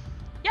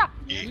 Yeah.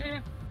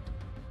 Yeah.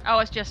 I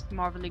was just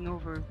marveling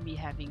over me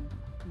having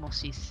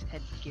Mossy's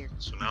headgear.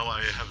 So now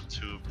I have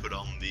to put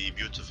on the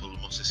beautiful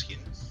Mossy skin.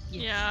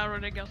 Yeah, I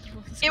already got the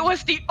Mossy skin. It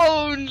was the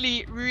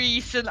only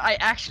reason I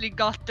actually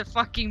got the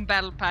fucking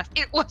battle pass.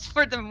 It was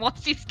for the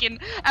Mossy skin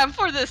and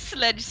for the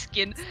sledge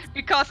skin,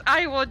 because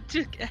I want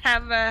to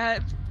have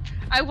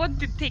I want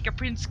to take a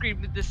print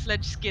screen with the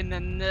sledge skin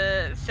and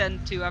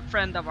send to a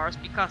friend of ours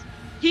because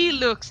he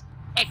looks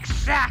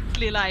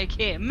exactly like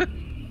him.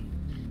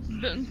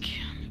 Bunk.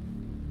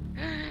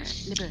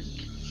 LeBunk.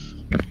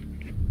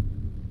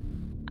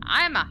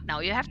 Emma, now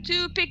you have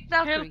to pick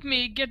Valkyrie. Help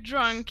me get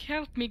drunk,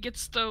 help me get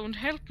stoned,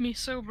 help me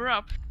sober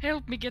up,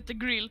 help me get the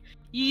grill.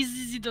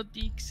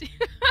 Easy.exe.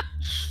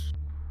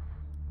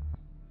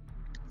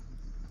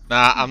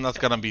 Nah, I'm not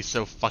gonna be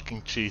so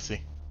fucking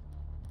cheesy.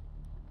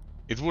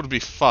 It would be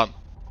fun.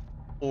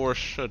 Or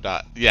should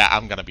I? Yeah,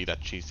 I'm gonna be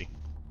that cheesy.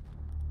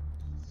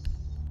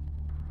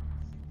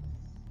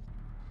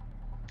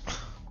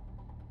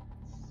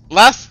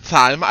 Last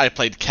time I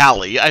played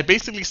Callie, I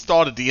basically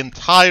started the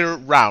entire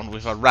round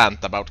with a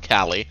rant about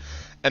Callie,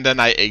 and then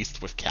I aced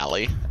with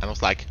Callie, and I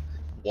was like,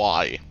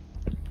 why?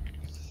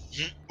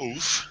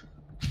 Oof.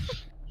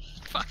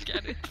 Fuck,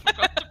 I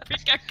forgot to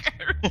pick a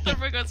character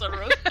because I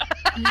wrote that.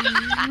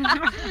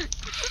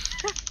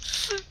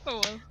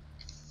 Oh well.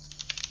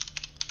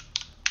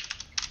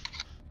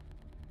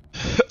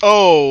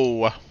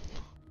 Oh!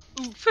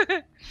 Oof.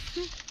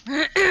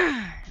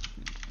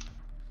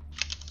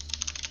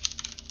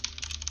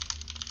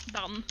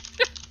 Done.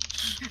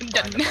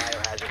 Find the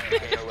biohazard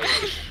container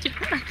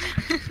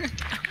location.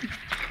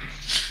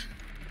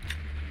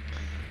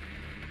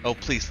 Oh,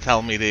 please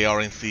tell me they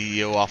are in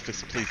CEO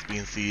office. Please be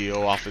in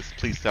CEO office.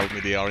 Please tell me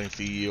they are in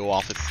CEO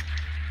office.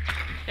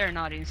 They're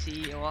not in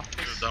CEO office.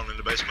 They're down in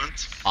the basement.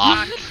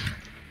 Fuck.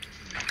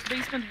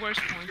 Basement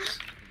worst points.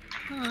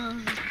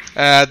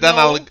 Then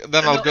I'll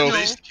go. At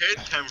least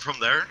Kate came from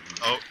there.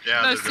 Oh,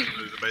 yeah, they're Mercy.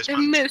 definitely in the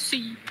basement.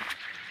 Mercy.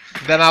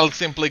 Then I'll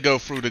simply go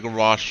through the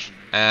garage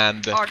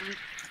and Are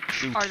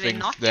shoot they things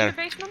not there. in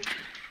the basement?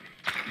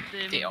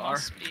 They are.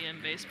 must be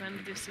in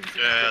basement. This is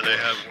Yeah, they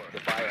have. The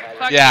biohazard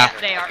Fuck Yeah.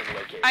 they are.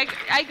 location.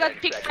 I got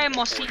picked by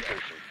Mossy. Location.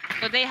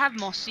 So they have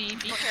Mossy.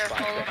 Be careful.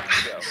 5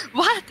 seconds to go.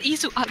 What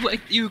is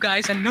wait, you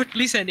guys are not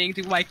listening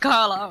to my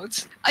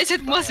call-outs. I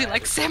said Mossy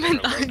like 7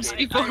 times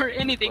before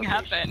anything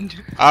happened.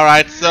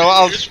 Alright, so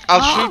I'll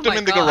shoot them my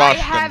in the God. garage I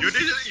have- then.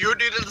 You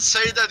didn't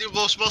say that it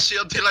was Mossy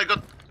until I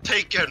got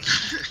taken.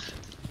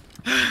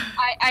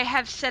 I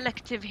have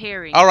selective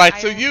hearing. Alright, I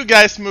so have- you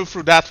guys move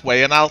through that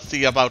way and I'll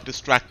see about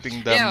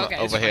distracting them Yeah, okay,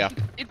 over it's here.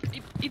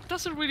 It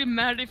doesn't really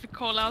matter if you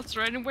call outs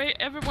or anyway.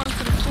 Everyone's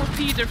gonna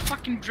torpedo their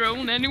fucking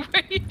drone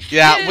anyway.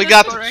 Yeah, we that's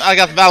got correct. I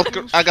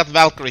got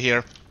Valkyrie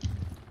here.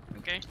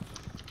 Okay.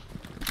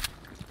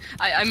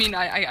 I mean,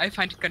 I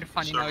find it kind of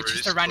funny now. It's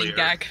just a running Clear.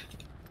 gag.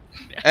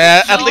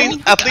 At No, least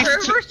two,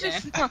 Servers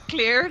is not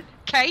cleared.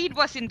 Cade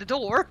was in the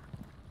door.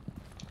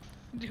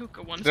 The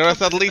hooker one. there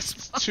is at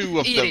least 2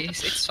 of It them.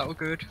 is. It's so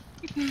good.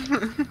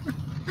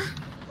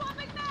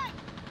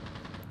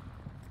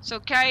 So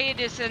Cade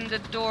is in the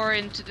door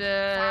into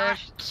the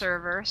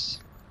servers.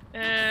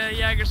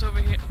 Jäger's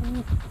over here.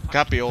 Ooh.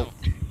 Copy all.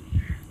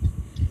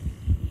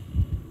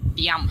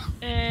 Yum.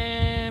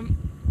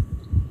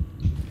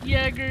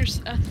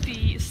 Jäger's at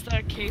the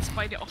staircase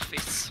by the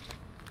office.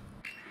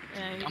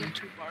 You got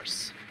 2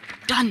 bars.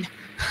 Done.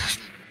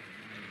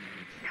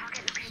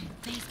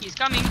 He's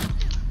coming.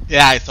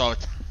 Yeah, I saw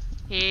it.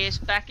 He's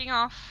backing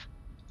off.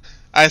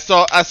 I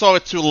saw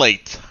it too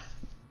late.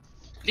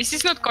 This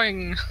is not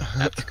going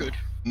that good.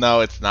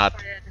 No, it's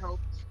not. I had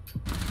hoped.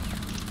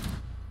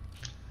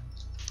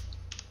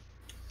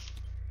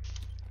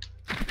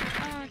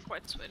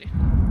 quite sweaty.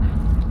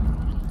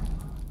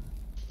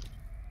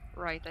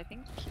 Right, I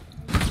think.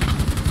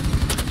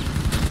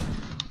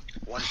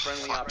 One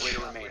friendly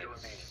operator remaining.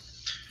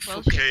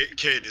 Well,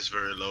 Cade is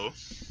very low.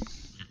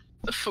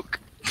 The fuck?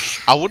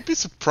 I would be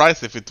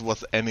surprised if it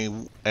was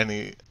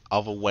any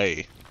other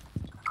way.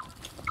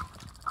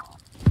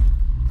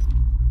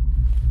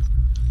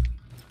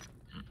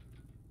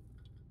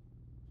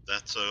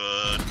 That's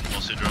a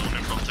mossy drone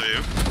in front of you.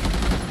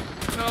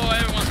 Oh,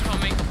 everyone's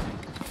coming.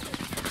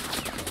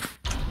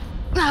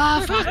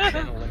 Ah, fuck!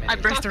 Eliminated. I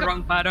pressed the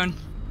wrong button.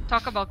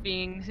 talk about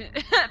being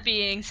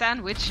being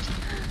sandwiched.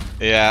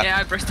 Yeah. Yeah,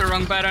 I pressed the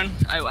wrong button.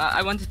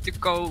 I wanted to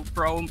go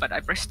prone, but I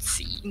pressed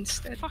C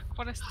instead. Fuck,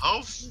 what is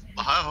How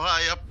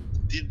high up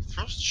did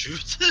Frost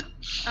shoot?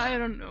 I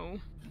don't know.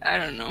 I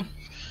don't know.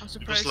 I'm It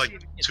surprised was like you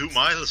 2 hit.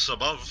 miles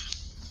above.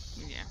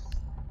 Yeah.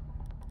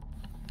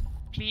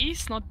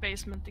 Please, not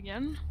basement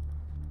again.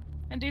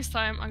 And this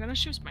time, I'm gonna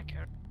choose my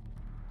character.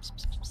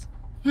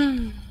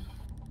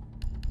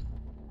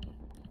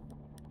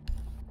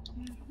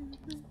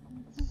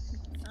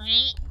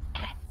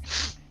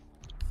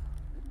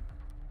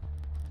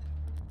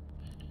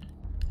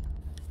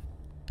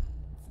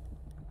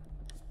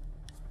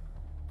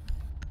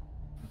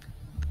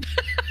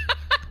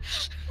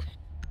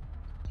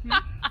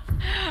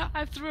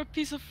 I threw a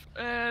piece of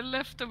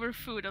leftover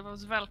food that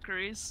was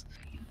Valkyrie's,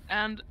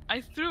 and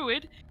I threw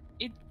it.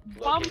 It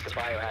Locate bumped the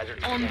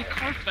biohazard on the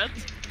container. carpet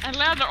and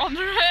landed on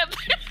her head.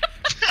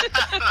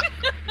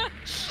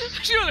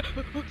 She was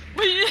like,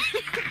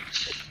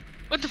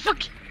 What the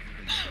fuck?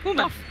 oh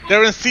my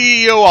They're in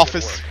CEO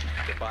office.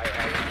 The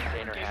biohazard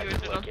container Okay, has you been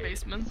did not located.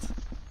 basement.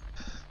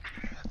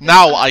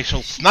 Now I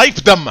shall snipe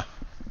them.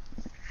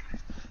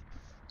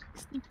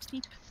 Sneak,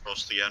 sneak.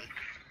 Frost again.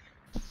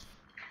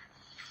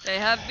 They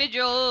have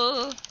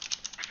vigil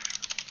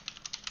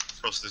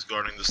Frost is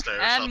guarding the stairs.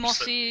 and upstairs.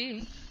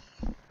 mossy.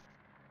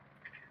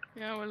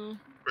 Yeah, well,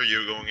 Where are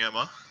you going,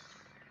 Emma?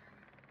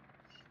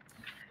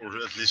 Or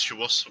at least she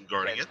was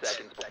guarding 10 it.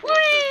 seconds before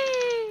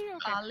whee!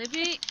 Okay.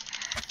 Alibi.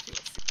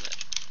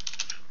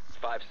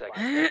 5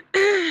 seconds.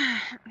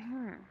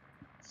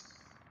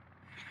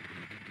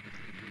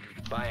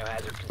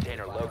 Biohazard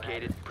container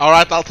located. All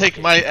right, I'll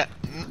take my.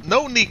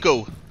 No,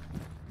 Nico.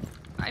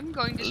 I'm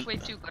going this way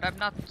too, but I'm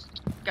not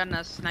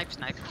gonna snipe.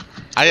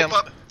 I am.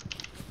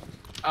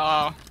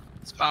 Oh,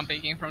 spawn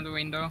peeking from the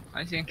window.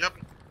 I see. Yep.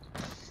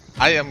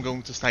 I am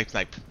going to snipe.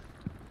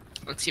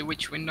 Let's see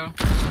which window.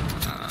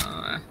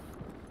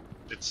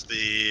 It's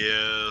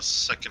the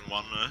second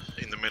one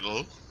in the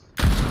middle.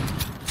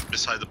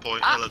 Beside the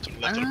point, left of the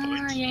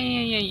point.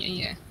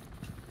 Yeah.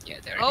 Yeah,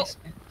 there Oh. it is.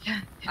 Yeah.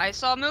 I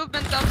saw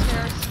movement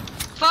upstairs.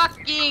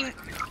 Fucking.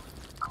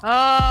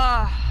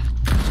 How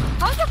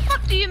the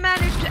fuck do you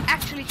manage to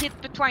actually hit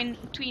between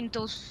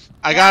those?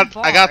 I damn got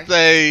bars?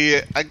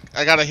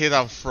 I got a hit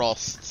on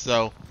Frost.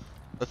 So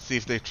let's see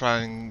if they try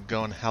and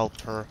go and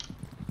help her.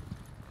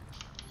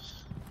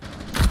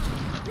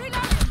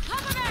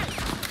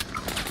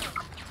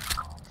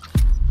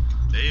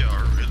 They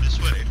are really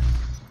sweaty.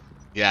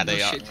 Yeah, No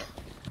they are. shit.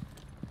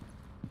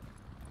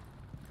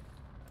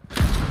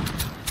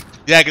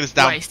 Yeah, get us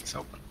down. Why is this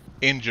open?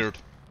 Injured.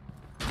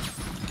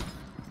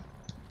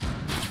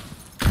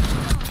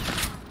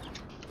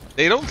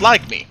 They don't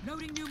like me.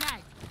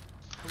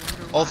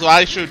 Also,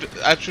 I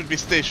should be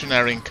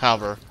stationary in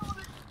cover.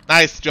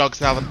 Nice, Jog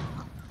 7.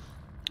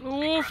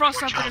 Oh,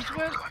 Frost up as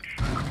well.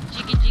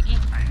 Jiggy.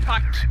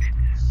 Fuck.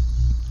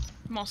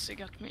 Mossy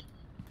got me.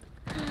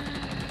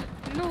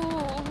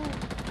 No.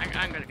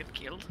 I'm gonna get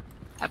killed.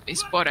 Have been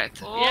spotted.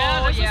 Oh,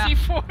 yeah, there's yeah. a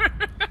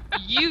C4.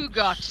 You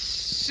got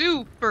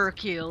super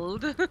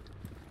killed.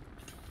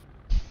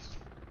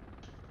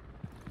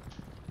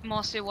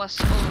 Mossy was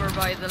over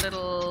by the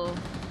little.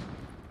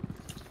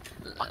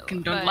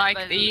 Fucking don't by- like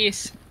by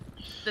these.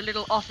 The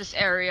little office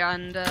area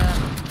and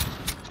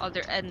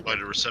other end. By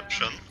the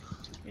reception.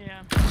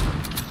 Yeah.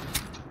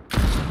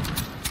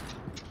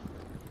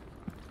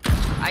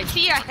 I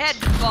see a head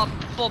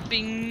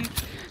bobbing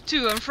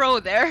to and fro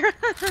there.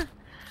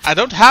 I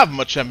don't have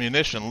much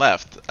ammunition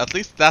left. At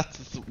least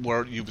that's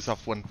where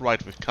Ubisoft went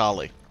right with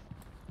Kali.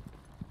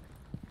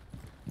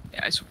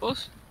 Yeah, I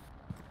suppose.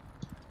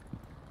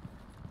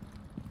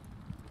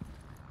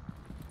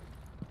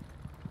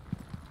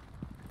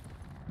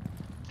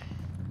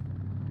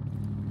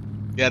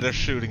 Yeah, they're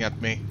shooting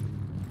at me.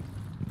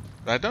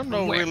 But I don't know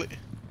From where? really.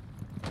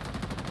 I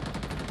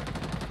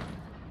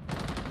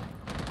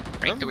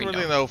Break don't the window.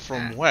 really know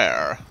from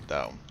where,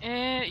 though.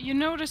 You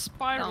know the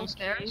spiral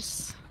Downstairs?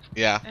 case?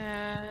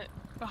 Yeah.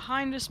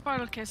 Behind the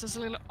spiral case there's a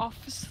little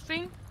office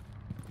thing.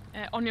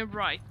 On your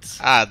right.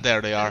 Ah,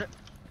 there they are.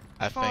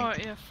 I far,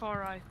 think. yeah, far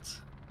right.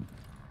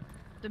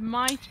 They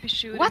might be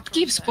shooting. What from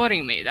keeps there.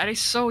 spotting me? That is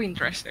so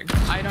interesting.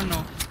 I don't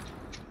know.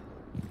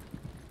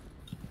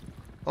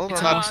 Hold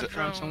It's on, must not-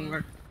 from no.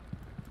 somewhere.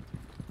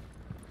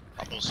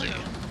 Mossy.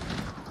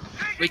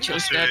 Which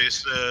was Mossy that?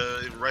 is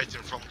right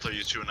in front of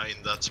you, Tuna,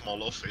 in that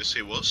small office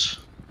he was.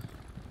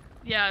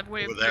 Yeah,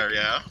 we're Over there,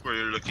 yeah, where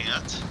you're looking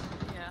at.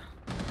 Yeah.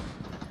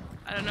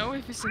 I don't know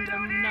if he's in there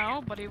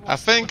now, but he was. I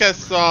think I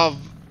saw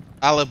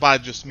Alibi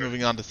just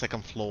moving on the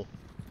second floor.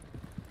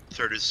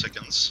 30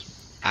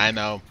 seconds. I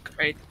know.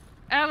 Great.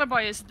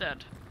 Alibi is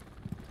dead.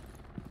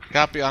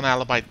 Copy on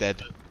Alibi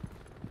dead.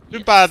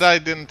 Too bad I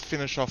didn't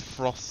finish off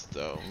Frost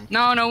though.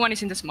 No, no one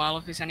is in the small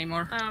office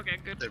anymore. Oh, okay,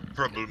 good. They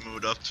probably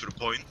moved up to the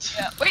point.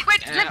 Yeah. Wait,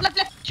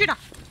 left, shoot up.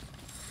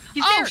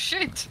 He's Oh there.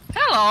 shit!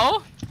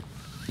 Hello!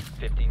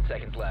 15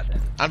 seconds left.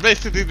 I'm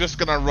basically just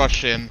gonna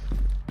rush in.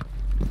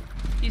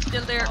 He's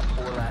still there. Op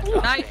 4 last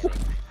Nice.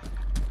 standing.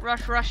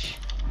 Rush.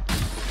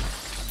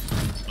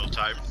 No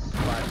time.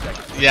 5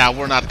 seconds. Yeah,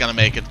 we're not gonna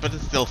make it, but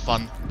it's still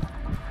fun.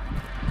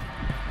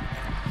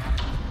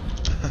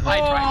 I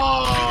tried.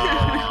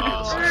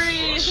 Oh,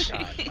 Really?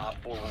 Shot. Op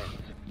 4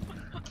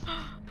 wins.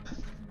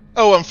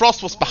 Oh, and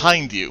Frost was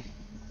behind you.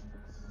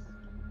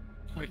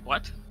 Wait,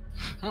 what?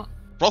 Huh.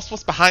 Frost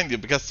was behind you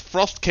because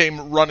Frost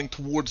came running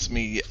towards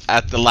me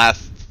at the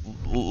last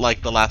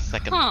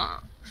second. Huh.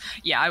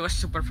 Yeah, I was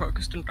super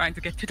focused on trying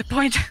to get to the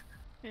point.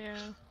 Yeah.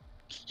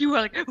 You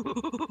were like.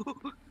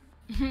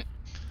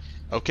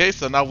 Okay,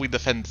 so now we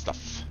defend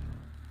stuff.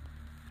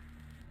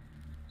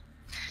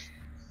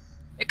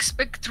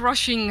 Expect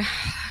rushing.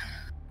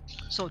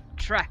 So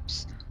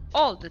traps.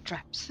 All the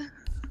traps.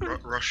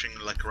 Rushing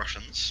like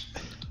Russians.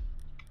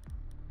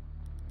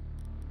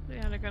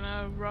 Yeah, they're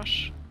gonna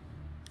rush,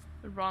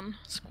 run,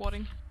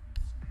 squatting.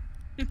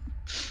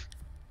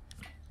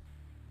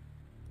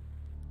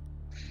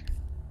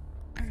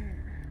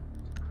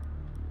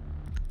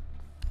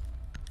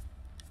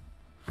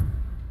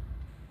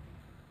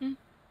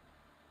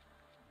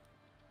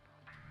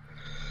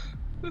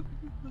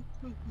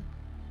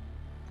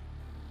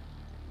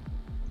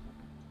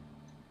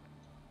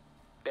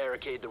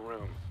 Barricade the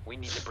room. We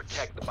need to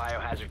protect the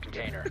biohazard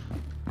container.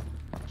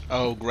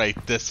 Oh great,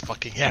 this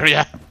fucking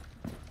area.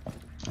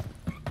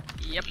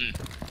 Yep.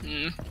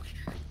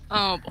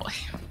 Oh boy.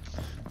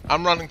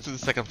 I'm running to the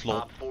second floor.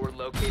 Op 4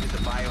 located the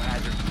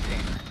biohazard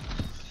container.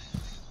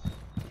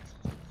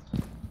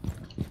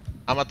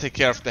 I'm gonna take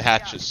care of the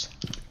hatches.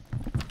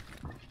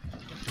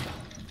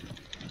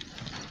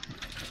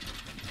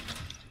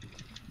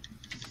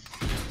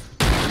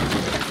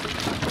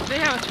 They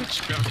have a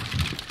Twitch drone.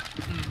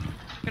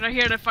 Can I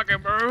hear the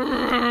fucking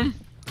boom?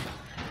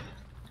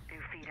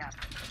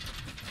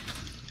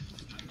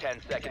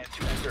 10 seconds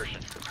to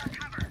insertion.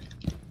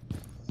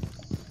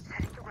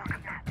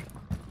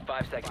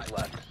 5 seconds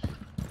left.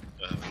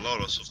 I have a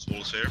lot of soft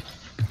walls here.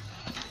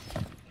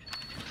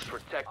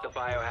 Protect the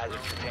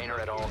biohazard container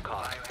at all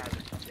costs.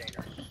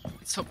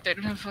 Let's hope they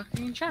don't have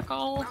fucking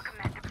jackal.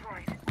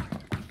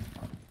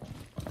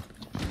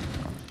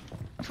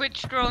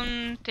 Twitch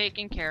drone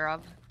taken care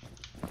of.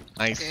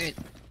 Nice. Good.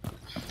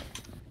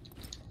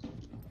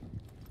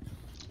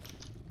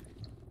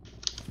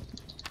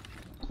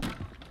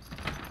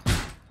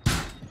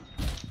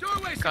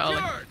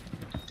 Golly.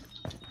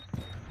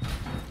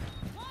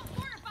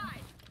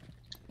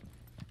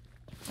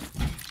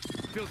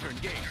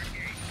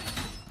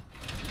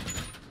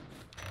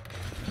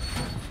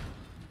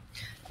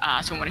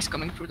 Someone is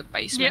coming through the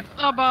basement.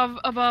 Yep,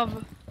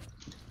 above.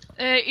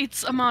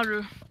 It's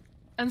Amaru.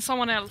 And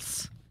someone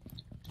else.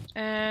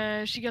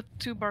 She got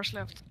 2 bars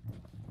left.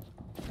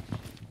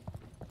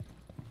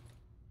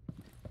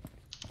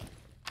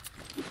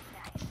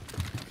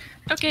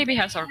 Okay, we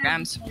has our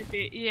cams.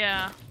 Maybe,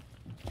 yeah.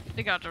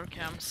 They got our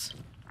cams.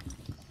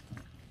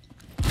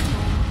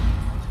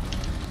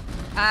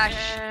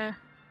 Ash.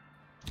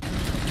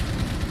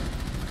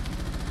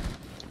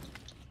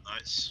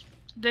 Nice.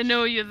 They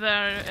know you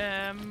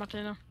there,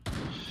 Martina.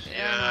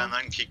 Yeah, and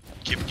I keep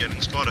getting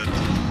spotted.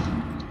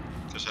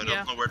 Because I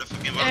don't know where the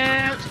fucking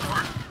Uh,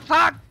 are.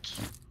 Fuck!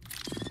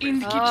 In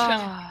the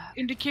kitchen.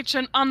 In the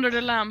kitchen, under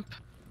the lamp.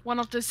 One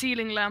of the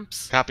ceiling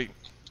lamps. Copy.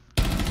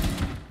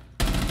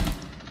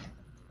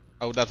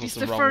 Oh, that was It's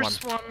the the wrong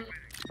first one. one.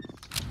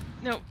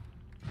 No.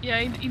 Yeah,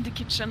 in the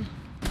kitchen.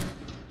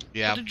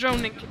 Yeah. The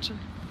droning kitchen.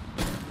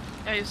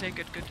 Yeah, you say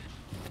good.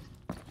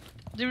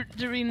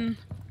 They're in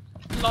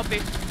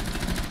lobby.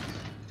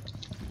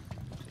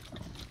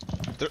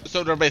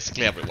 So they're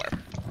basically everywhere.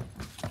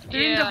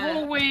 They're in the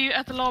hallway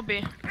at the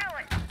lobby.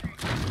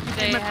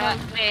 They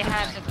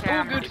have the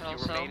cameras If you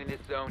also. remain in this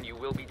zone, you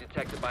will be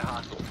detected by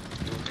hostiles.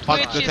 Fuck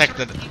Which is-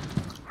 detected.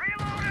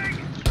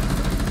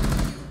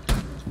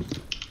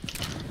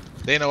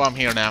 They know I'm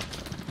here now.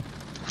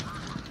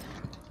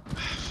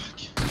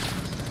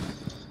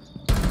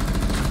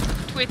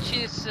 Twitch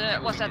is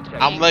what's that?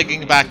 I'm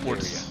lagging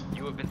backwards.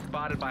 You have been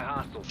spotted by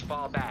hostiles.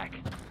 Fall back.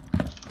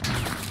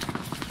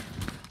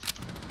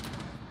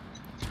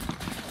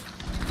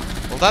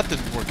 Well, that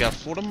didn't work out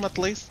for them, at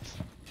least.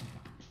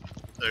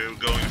 They're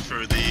going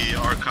through the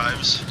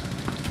archives.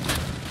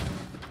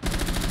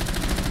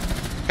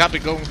 Copy,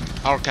 going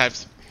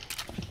archives.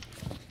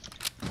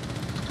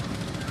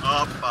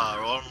 Up,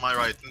 on my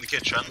right, in the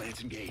kitchen.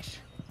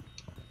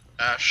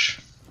 Ash.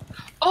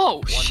 Oh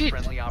One shit!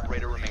 friendly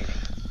operator remaining.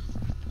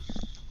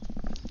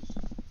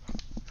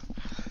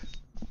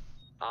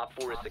 Op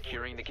Op 4 is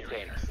securing the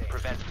container.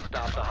 Prevent and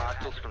stop the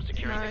hostiles from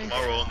securing the container.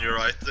 Tomorrow on your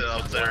right,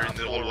 out there in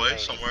the hallway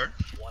somewhere.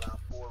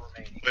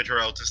 Wait her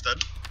out instead.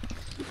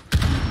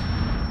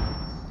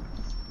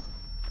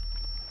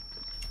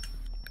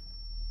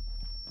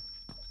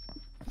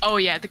 Oh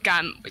yeah, the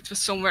cam. It was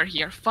somewhere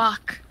here.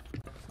 Fuck.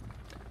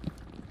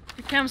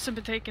 The cams have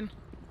been taken.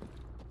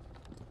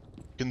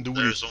 Can do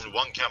There's it. only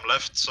one cam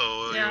left, so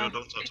Yeah, you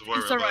don't have to worry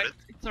it's about alright. it.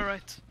 It's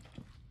alright.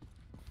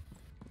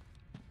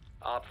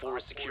 Op 4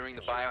 is securing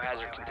the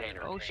biohazard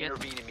container. Oh, shit.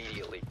 Intervene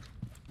immediately.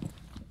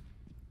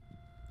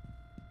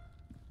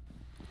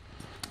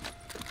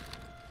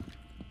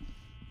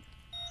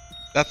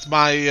 That's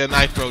my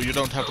nitro. You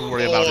don't have to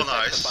worry about Oh, it.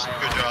 nice.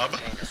 Good job.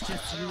 It's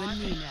just you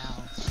and me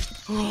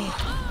now.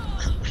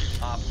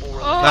 Op 4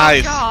 Oh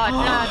Nice.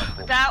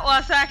 god, that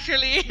was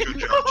actually... Good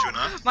job,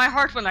 Tuna. My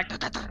heart went like...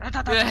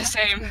 Yeah,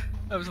 same.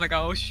 I was like,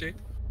 oh shit.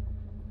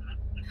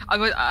 I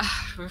was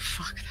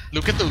fuck.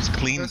 Look at those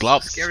clean That was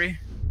gloves. so scary.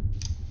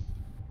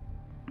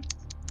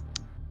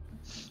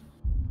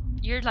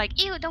 You're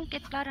like, ew, don't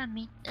get blood on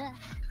me. Ugh.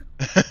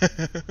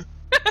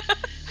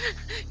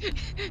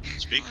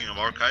 Speaking of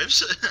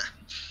archives,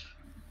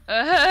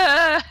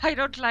 I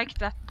don't like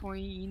that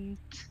point.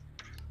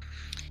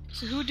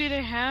 So who do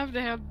they have?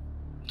 They have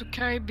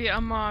Tokaibi,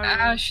 Amaru.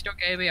 Ash,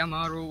 Dogebi,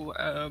 Amaru,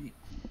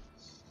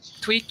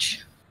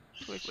 Twitch.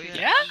 Twitch,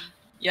 Yeah?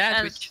 Yeah,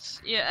 and, Twitch.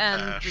 yeah,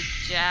 and the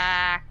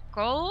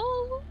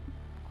Jackal?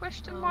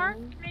 Question mark,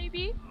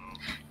 maybe?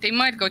 They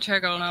might go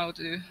Jackal now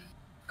to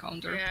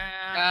counter.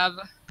 Yeah.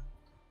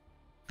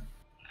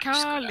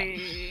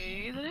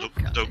 Kali.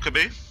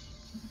 Dokkaby.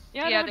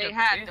 Yeah, they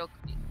had Doki.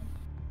 Dokkaby.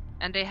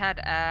 And they had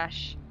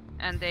Ash.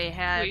 And they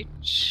had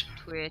Twitch.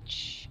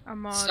 Twitch.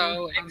 Amaru.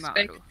 So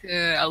expect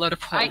a lot of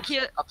I holes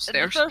kill the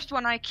upstairs. first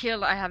one I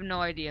killed, I have no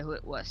idea who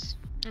it was.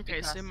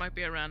 Okay, so it because- might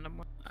be a random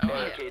one.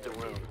 barricade the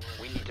room.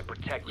 We need to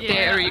protect the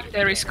Yeah.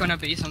 There is gonna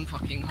be some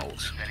fucking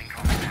holes.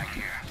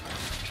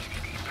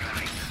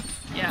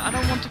 Yeah, I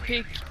don't want to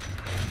pick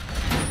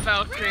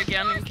Valkyrie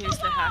again in case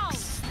they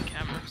hacks the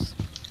cameras.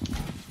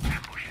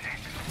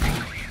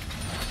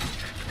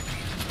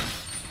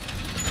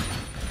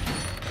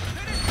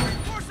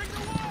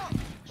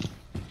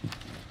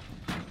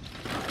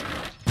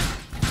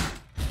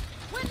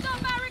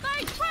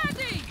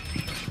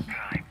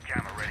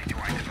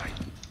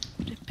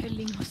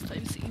 Repelling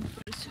hostiles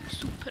inför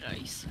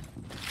surprise.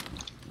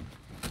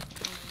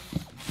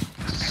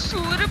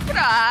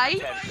 Surprise!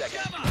 10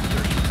 seconds.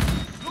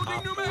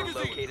 Op 4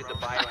 located the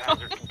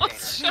biohazard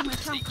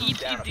container.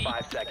 Down to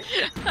 5 seconds.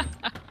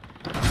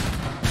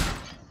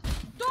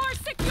 Door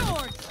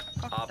secured.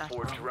 Op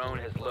 4 drone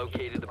has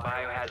located the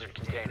biohazard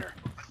container.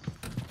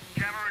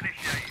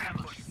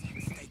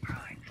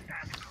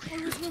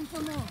 Always room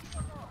for more.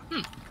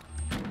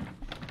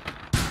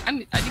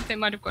 I think they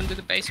might have gone to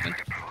the basement.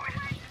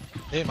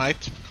 They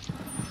might.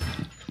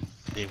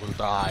 They will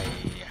die.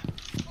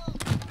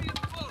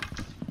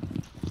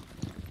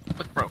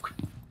 What broke?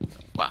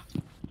 Wow.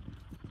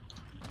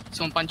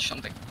 Someone punched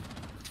something.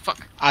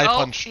 Fuck. I Oh,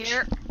 punched.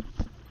 here.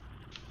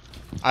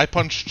 I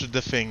punched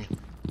the thing.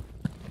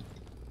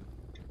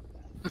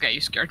 Okay,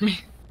 you scared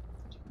me.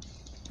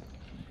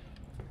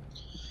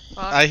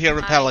 Fuck, I hear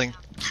repelling.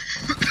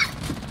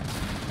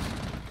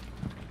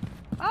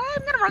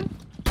 I'm gonna run.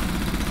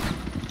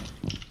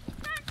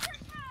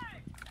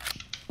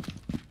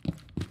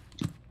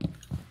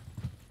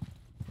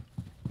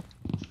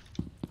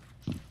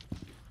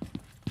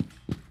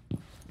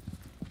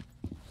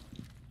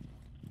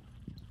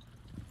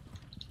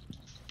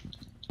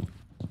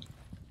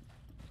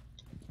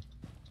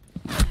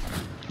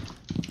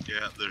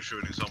 Yeah, they're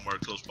shooting somewhere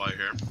close by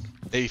here.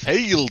 They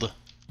failed.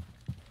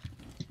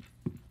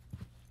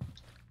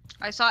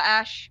 I saw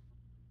Ash.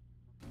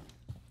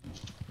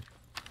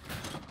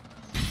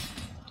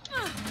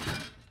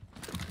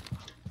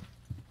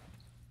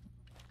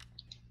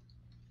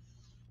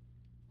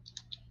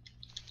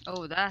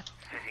 Oh, that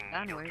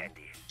way.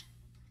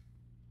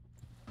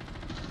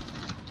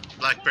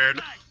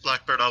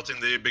 Blackbeard out in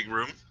the big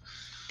room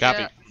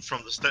Copy. Yeah.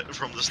 from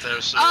the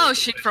stairs. Oh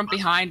shit, from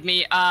behind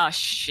me. Ah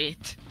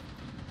shit.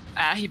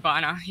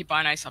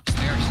 Hibana is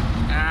upstairs.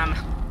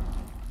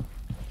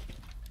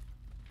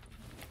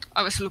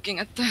 I was looking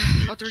at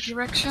the other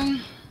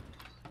direction.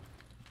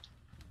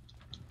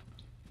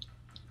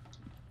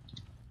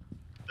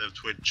 They have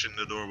Twitch in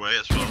the doorway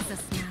as well. Here's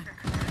a snack.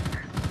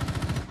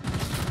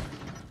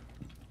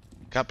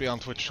 Copy on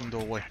Twitch in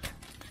doorway.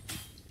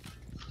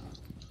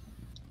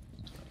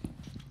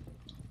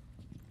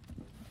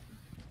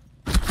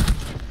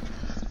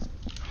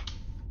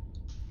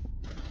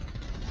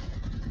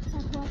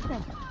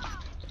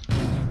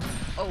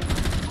 Oh.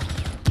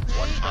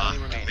 Ah,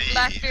 me.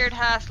 Blackbeard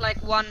has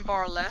like 1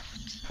 bar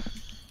left.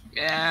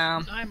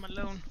 Yeah. I'm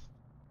alone.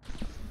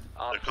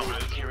 They're coming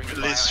at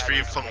least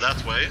 3 from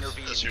that way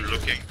as you're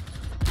looking.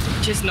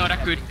 Which is not a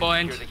good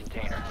point. Secure the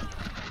container.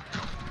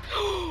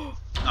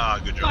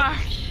 Ah, good job.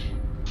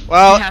 Fuck.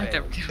 Well, Yeah,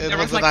 there it was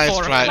was a like nice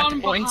 4 try. at One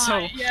one point, so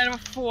behind. Yeah, there were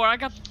 4. I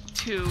got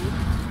 2.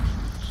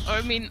 Or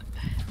I mean,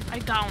 I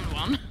downed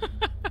one.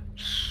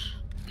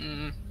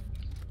 Mm.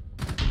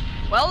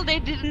 Well, they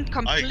didn't jack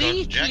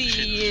completely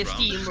shit this round.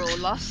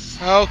 steamroll us.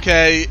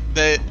 Okay,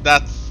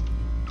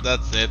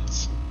 that's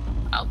it.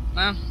 Oh,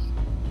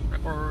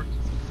 report.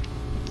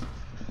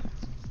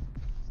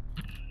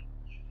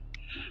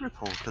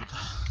 Reported.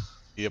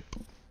 Yep.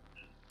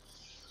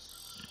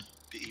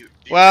 The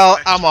Well,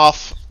 effect- I'm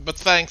off, but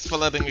thanks for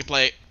letting me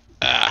play.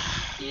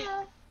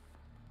 Yeah.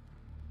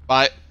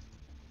 Bye.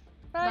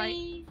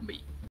 Bye.